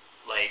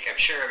 like, I'm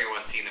sure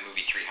everyone's seen the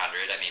movie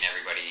 300. I mean,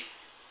 everybody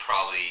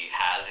probably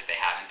has. If they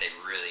haven't, they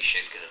really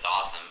should because it's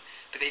awesome.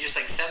 But they just,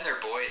 like, send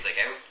their boys,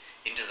 like, out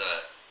into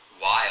the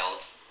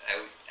wild,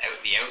 out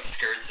the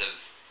outskirts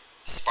of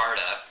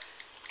Sparta,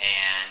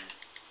 and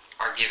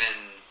are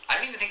given...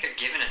 I don't even think they're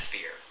given a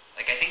spear.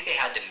 Like, I think they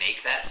had to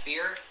make that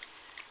spear.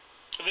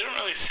 They don't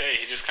really say.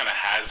 He just kind of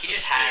has the spear. He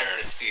just has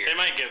the spear. They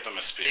might give them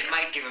a spear. They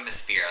might give him a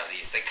spear, at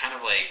least. Like, kind of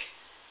like,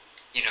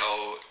 you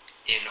know,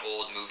 in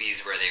old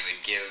movies where they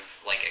would give,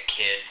 like, a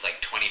kid,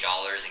 like, $20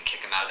 and kick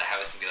him out of the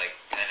house and be like,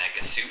 and then, like,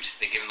 a suit.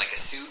 They give him, like, a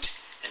suit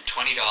and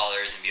 $20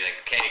 and be like,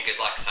 okay,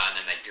 good luck, son,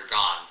 and, like, you're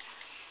gone.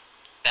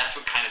 That's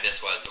what kind of this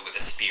was, but with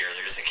a spear.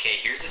 They're just like,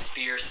 okay, here's a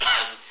spear,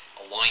 son,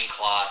 a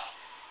loincloth,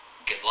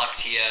 good luck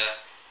to you.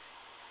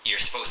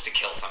 You're supposed to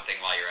kill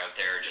something while you're out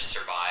there, just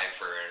survive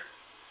for...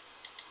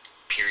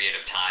 period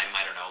of time,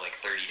 I don't know, like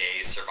 30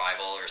 days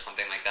survival or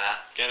something like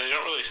that. Yeah, they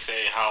don't really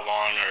say how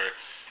long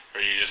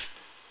or you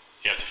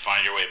have to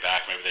find your way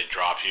back. Maybe they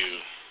drop you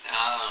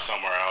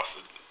somewhere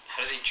else. How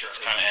does he drop?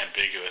 It's kind of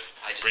ambiguous.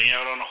 Bring you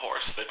out on a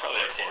horse. They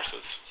probably have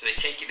horses. So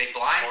they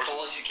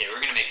blindfold you. Okay,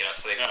 we're going to make it up.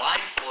 So they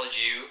blindfold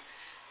you,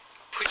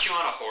 put you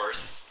on a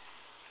horse,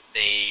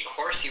 they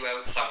horse you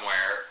out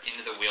somewhere into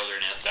the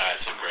wilderness.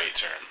 That's a great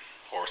term.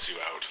 Horse you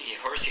out.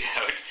 Yeah, horse you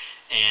out.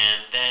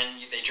 And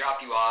then they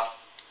drop you off.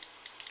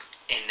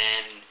 And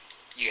then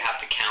you have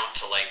to count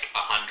to like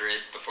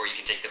 100 before you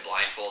can take the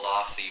blindfold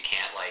off, so you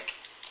can't like...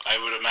 I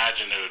would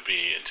imagine it would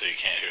be until you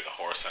can't hear the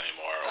horse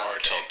anymore, or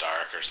until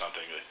dark or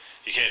something.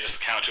 You can't just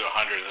count to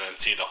 100 and then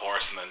see the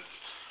horse and then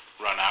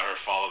run out or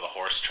follow the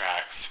horse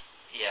tracks.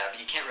 Yeah, but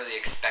you can't really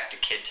expect a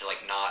kid to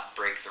like not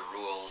break the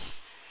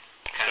rules.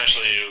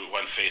 Especially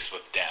when faced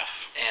with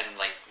death. And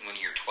like when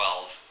you're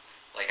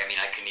 12. Like, I mean,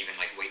 I couldn't even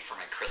like wait for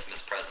my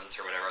Christmas presents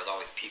or whatever. I was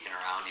always peeking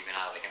around even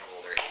at like an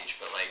older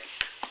age, but like...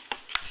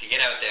 So you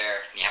get out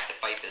there, and you have to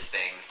fight this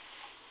thing,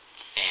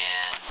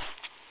 and...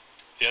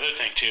 The other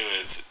thing, too,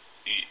 is,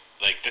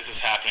 like, this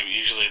is happening,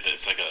 usually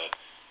it's like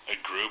a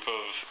group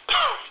of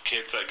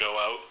kids that go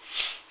out,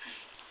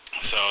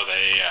 so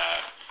they,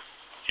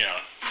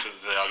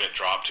 they all get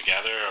dropped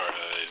together, or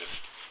do they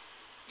just...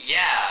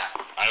 Yeah.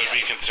 I would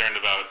be concerned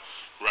about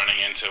running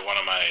into one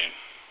of my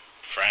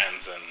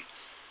friends and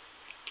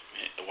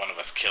one of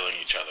us killing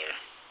each other,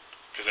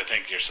 because I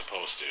think you're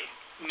supposed to.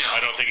 No. I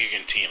don't think you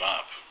can team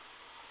up.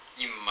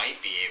 You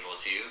might be able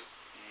to.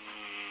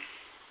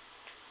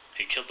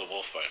 He killed the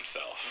wolf by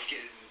himself.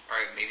 Or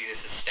maybe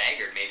this is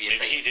staggered. Maybe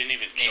it's he didn't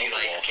even kill the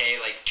wolf. Okay,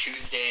 like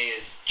Tuesday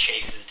is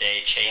Chase's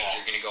day. Chase,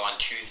 you're gonna go on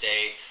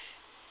Tuesday.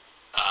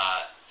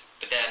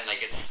 But then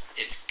like it's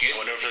good. I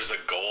wonder if there's a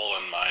goal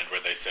in mind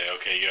where they say,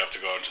 okay, you have to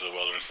go into the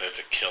wilderness. They have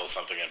to kill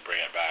something and bring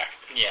it back.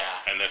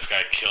 Yeah. And this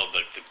guy killed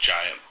like the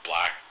giant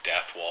black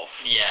death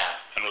wolf. Yeah.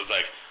 And was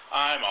like,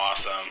 I'm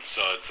awesome.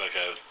 So it's like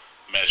a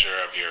measure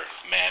of your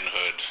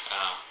manhood.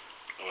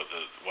 With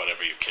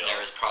whatever you kill. There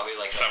was probably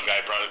like some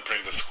guy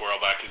brings a squirrel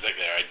back. He's like,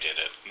 "There, I did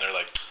it." And they're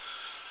like,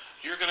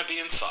 "You're gonna be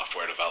in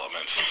software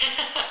development."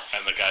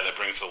 And the guy that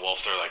brings the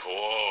wolf, they're like,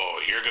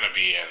 "Whoa, you're gonna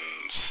be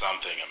in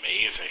something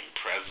amazing,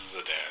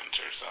 president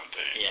or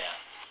something." Yeah.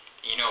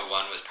 You know,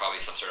 one was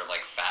probably some sort of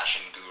like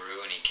fashion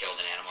guru, and he killed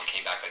an animal,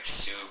 came back like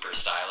super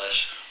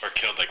stylish. Or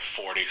killed like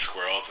 40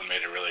 squirrels and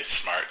made a really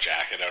smart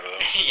jacket out of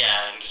them.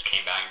 Yeah, and just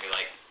came back and be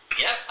like,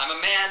 "Yep, I'm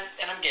a man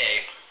and I'm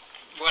gay.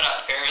 What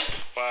up,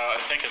 parents?" Well, I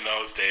think in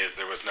those days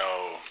there was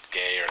no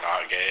gay or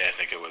not gay. I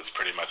think it was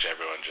pretty much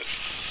everyone just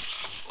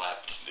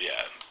slept.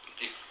 Yeah.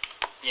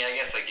 I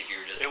guess like if you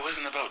were just... It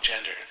wasn't about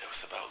gender. It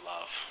was about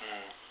love.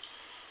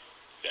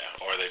 Yeah,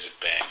 or they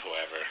just banged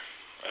whoever.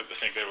 I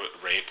think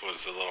rape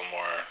was a little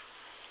more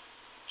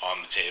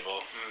on the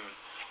table.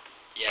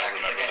 Yeah,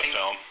 because like, I think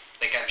film.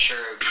 Like I'm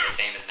sure it would be the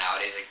same as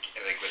nowadays.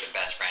 Like with a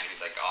best friend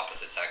who's like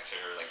opposite sex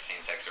or like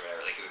same sex or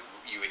whatever. Like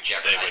you would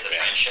jeopardize the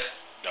friendship.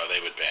 No,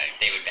 they would bang.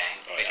 They would bang.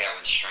 Oh, that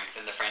would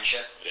strengthen the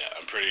friendship. Yeah,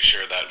 I'm pretty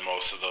sure that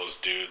most of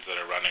those dudes that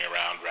are running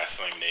around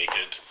wrestling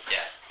naked.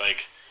 Yeah.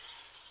 Like,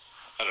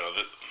 I don't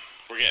know.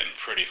 We're getting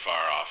pretty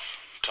far off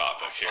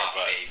topic here, off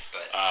base,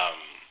 but.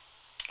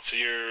 So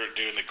you're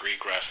doing the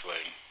Greek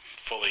wrestling,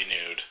 fully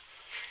nude,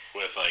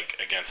 with like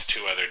against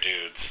two other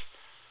dudes,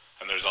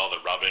 and there's all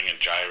the rubbing and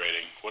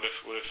gyrating. What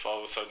if all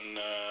of a sudden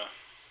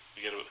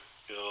you get a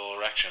little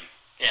erection?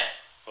 Yeah.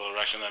 A little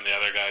erection, then the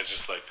other guy's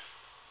just like,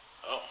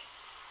 oh.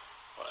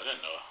 Well, I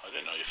didn't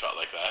know you felt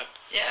like that.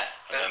 Yeah.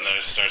 And then there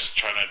starts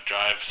trying to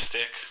drive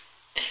stick.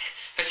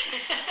 But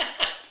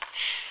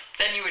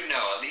then you would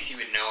know. At least you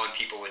would know, and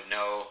people would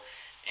know,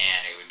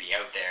 and it would be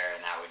out there,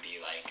 and that would be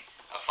like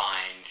a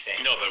fine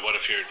thing. No, but what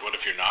if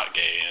you're not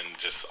gay and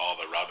just all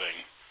the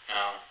rubbing?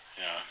 Oh.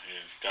 You know, you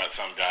got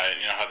some guy.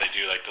 You know how they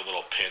do like the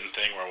little pin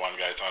thing where one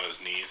guy's on his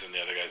knees and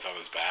the other guy's on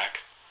his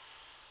back.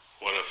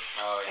 What if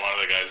one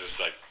of the guys is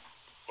like,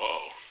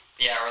 whoa.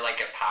 Yeah, or like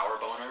a power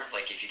boner,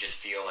 like if you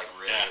just feel like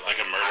really like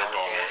a murder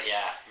powerful. boner.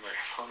 Yeah, murder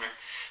boner,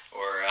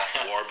 or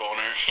war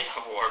boner. Yeah,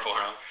 war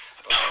boner,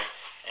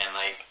 and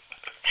like,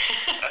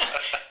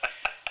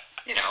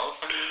 you know,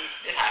 I mean,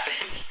 it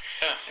happens.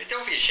 Yeah.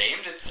 Don't be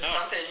ashamed. It's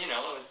something, you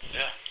know.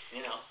 It's you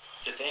know,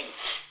 it's a thing.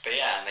 But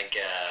yeah, and like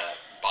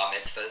bar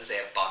mitzvahs,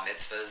 they have bar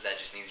mitzvahs that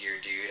just means you're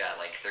a dude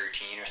at like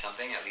 13 or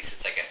something. At least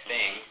it's like a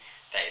thing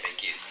that they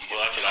give. You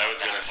Well, that's what I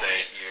was gonna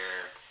say.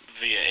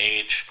 Via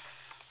age.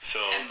 So,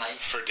 like,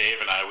 for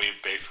Dave and I, we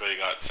basically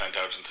got sent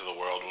out into the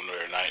world when we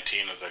were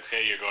 19. It was like,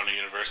 hey, you're going to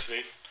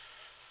university?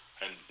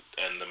 And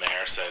the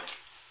mayor said,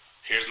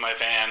 here's my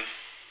van.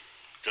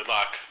 Good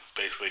luck.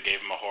 Basically gave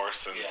him a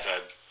horse and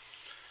said,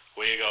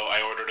 way you go.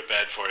 I ordered a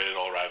bed for you.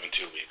 It'll arrive in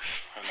 2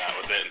 weeks. And that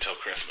was it until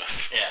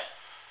Christmas. Yeah.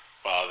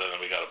 Well, then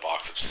we got a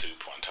box of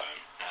soup one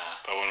time.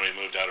 But when we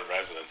moved out of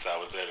residence, that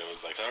was it. It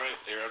was like, all right,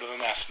 you're out of the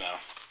nest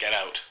now. Get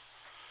out.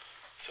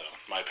 So,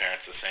 my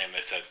parents the same. They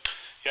said...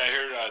 Yeah, I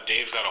heard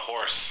Dave's got a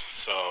horse,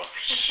 so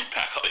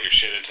pack all your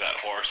shit into that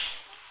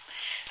horse.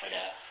 And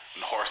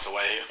horse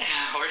away.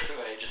 Yeah, horse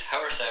away. Just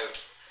horse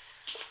out.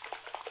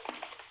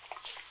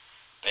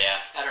 But yeah,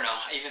 I don't know.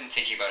 Even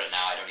thinking about it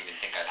now, I don't even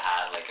think I've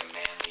had like a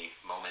manly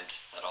moment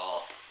at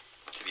all,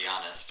 to be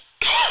honest.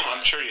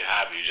 I'm sure you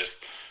have. You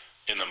just,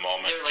 in the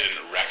moment, like,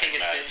 didn't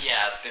recognize. I think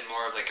it's been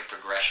more of like a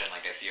progression.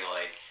 Like I feel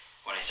like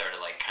when I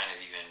started like kind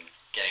of even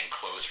getting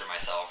clothes for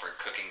myself or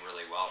cooking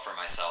really well for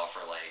myself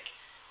or like...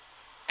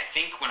 I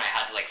think when I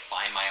had to like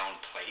find my own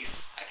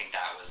place, I think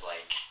that was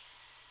like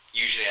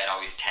usually I'd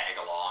always tag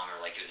along or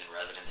like it was in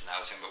residence and that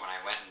was thing. But when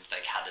I went and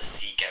like had to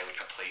seek out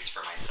a place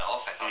for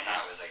myself, I thought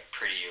that was like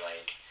pretty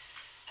like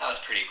that was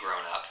pretty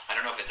grown up. I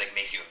don't know if it's like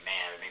makes you a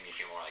man, it made me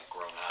feel more like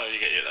grown up. Oh,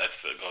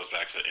 that goes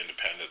back to the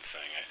independence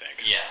thing, I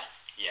think. Yeah.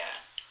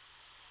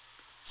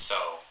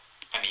 So,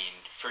 I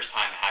mean, first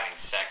time having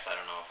sex, I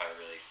don't know if I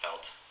really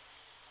felt.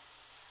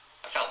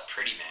 I felt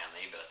pretty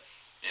manly, but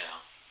you know.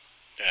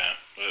 Yeah,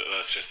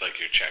 that's just like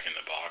you're checking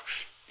the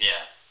box.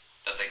 Yeah,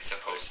 that's like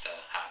supposed to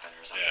happen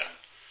or something. Yeah.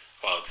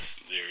 Well,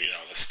 it's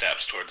the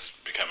steps towards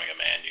becoming a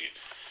man. You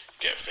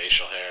get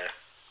facial hair,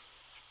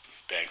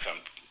 bang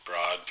some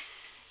broad,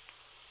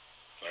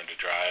 learn to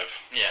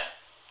drive. Yeah.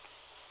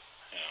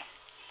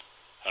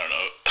 I don't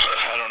know.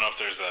 I don't know if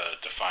there's a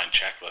defined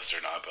checklist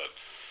or not, but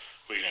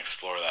we can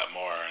explore that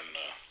more in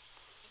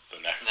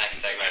the next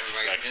segment.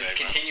 This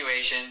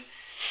continuation.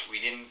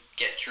 We didn't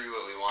get through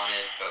what we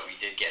wanted, but we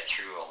did get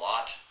through a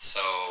lot.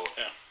 So,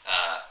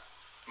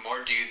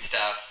 more dude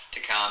stuff to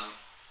come.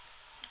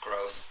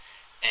 Gross.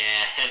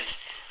 And...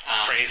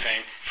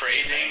 Phrasing.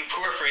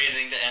 Poor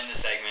phrasing to end the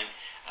segment.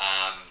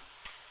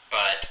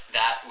 But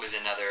that was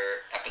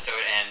another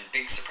episode, and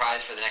big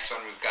surprise for the next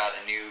one, we've got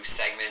a new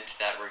segment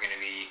that we're going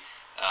to be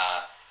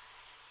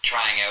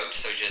trying out,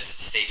 so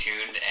just stay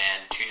tuned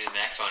and tune in to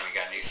the next one. We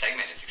got a new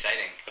segment. It's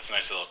exciting. That's a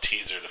nice little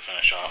teaser to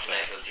finish off. It's a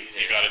nice little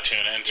teaser. You got to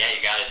tune in. Yeah, you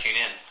got to tune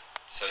in.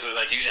 So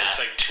like, do that. It's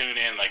like tune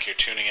in, like you're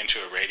tuning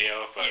into a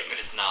radio, but yeah, but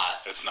it's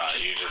not. It's not.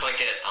 Just click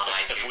it on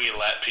iTunes. If we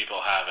let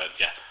people have it,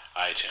 yeah.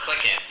 iTunes.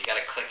 Click in. You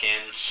gotta click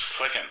in.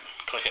 Click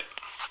it.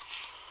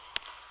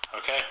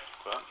 Okay,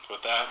 well,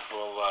 with that,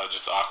 we'll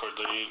just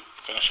awkwardly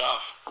finish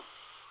off.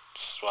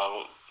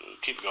 Well, we'll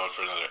keep it going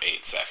for another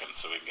 8 seconds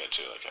so we can get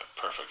to like a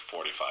perfect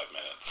 45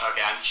 minutes.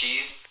 Okay, I'm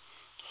Cheese.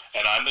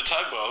 And I'm the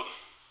Tugboat.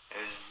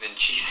 This has been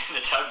Cheese in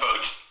the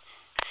Tugboat.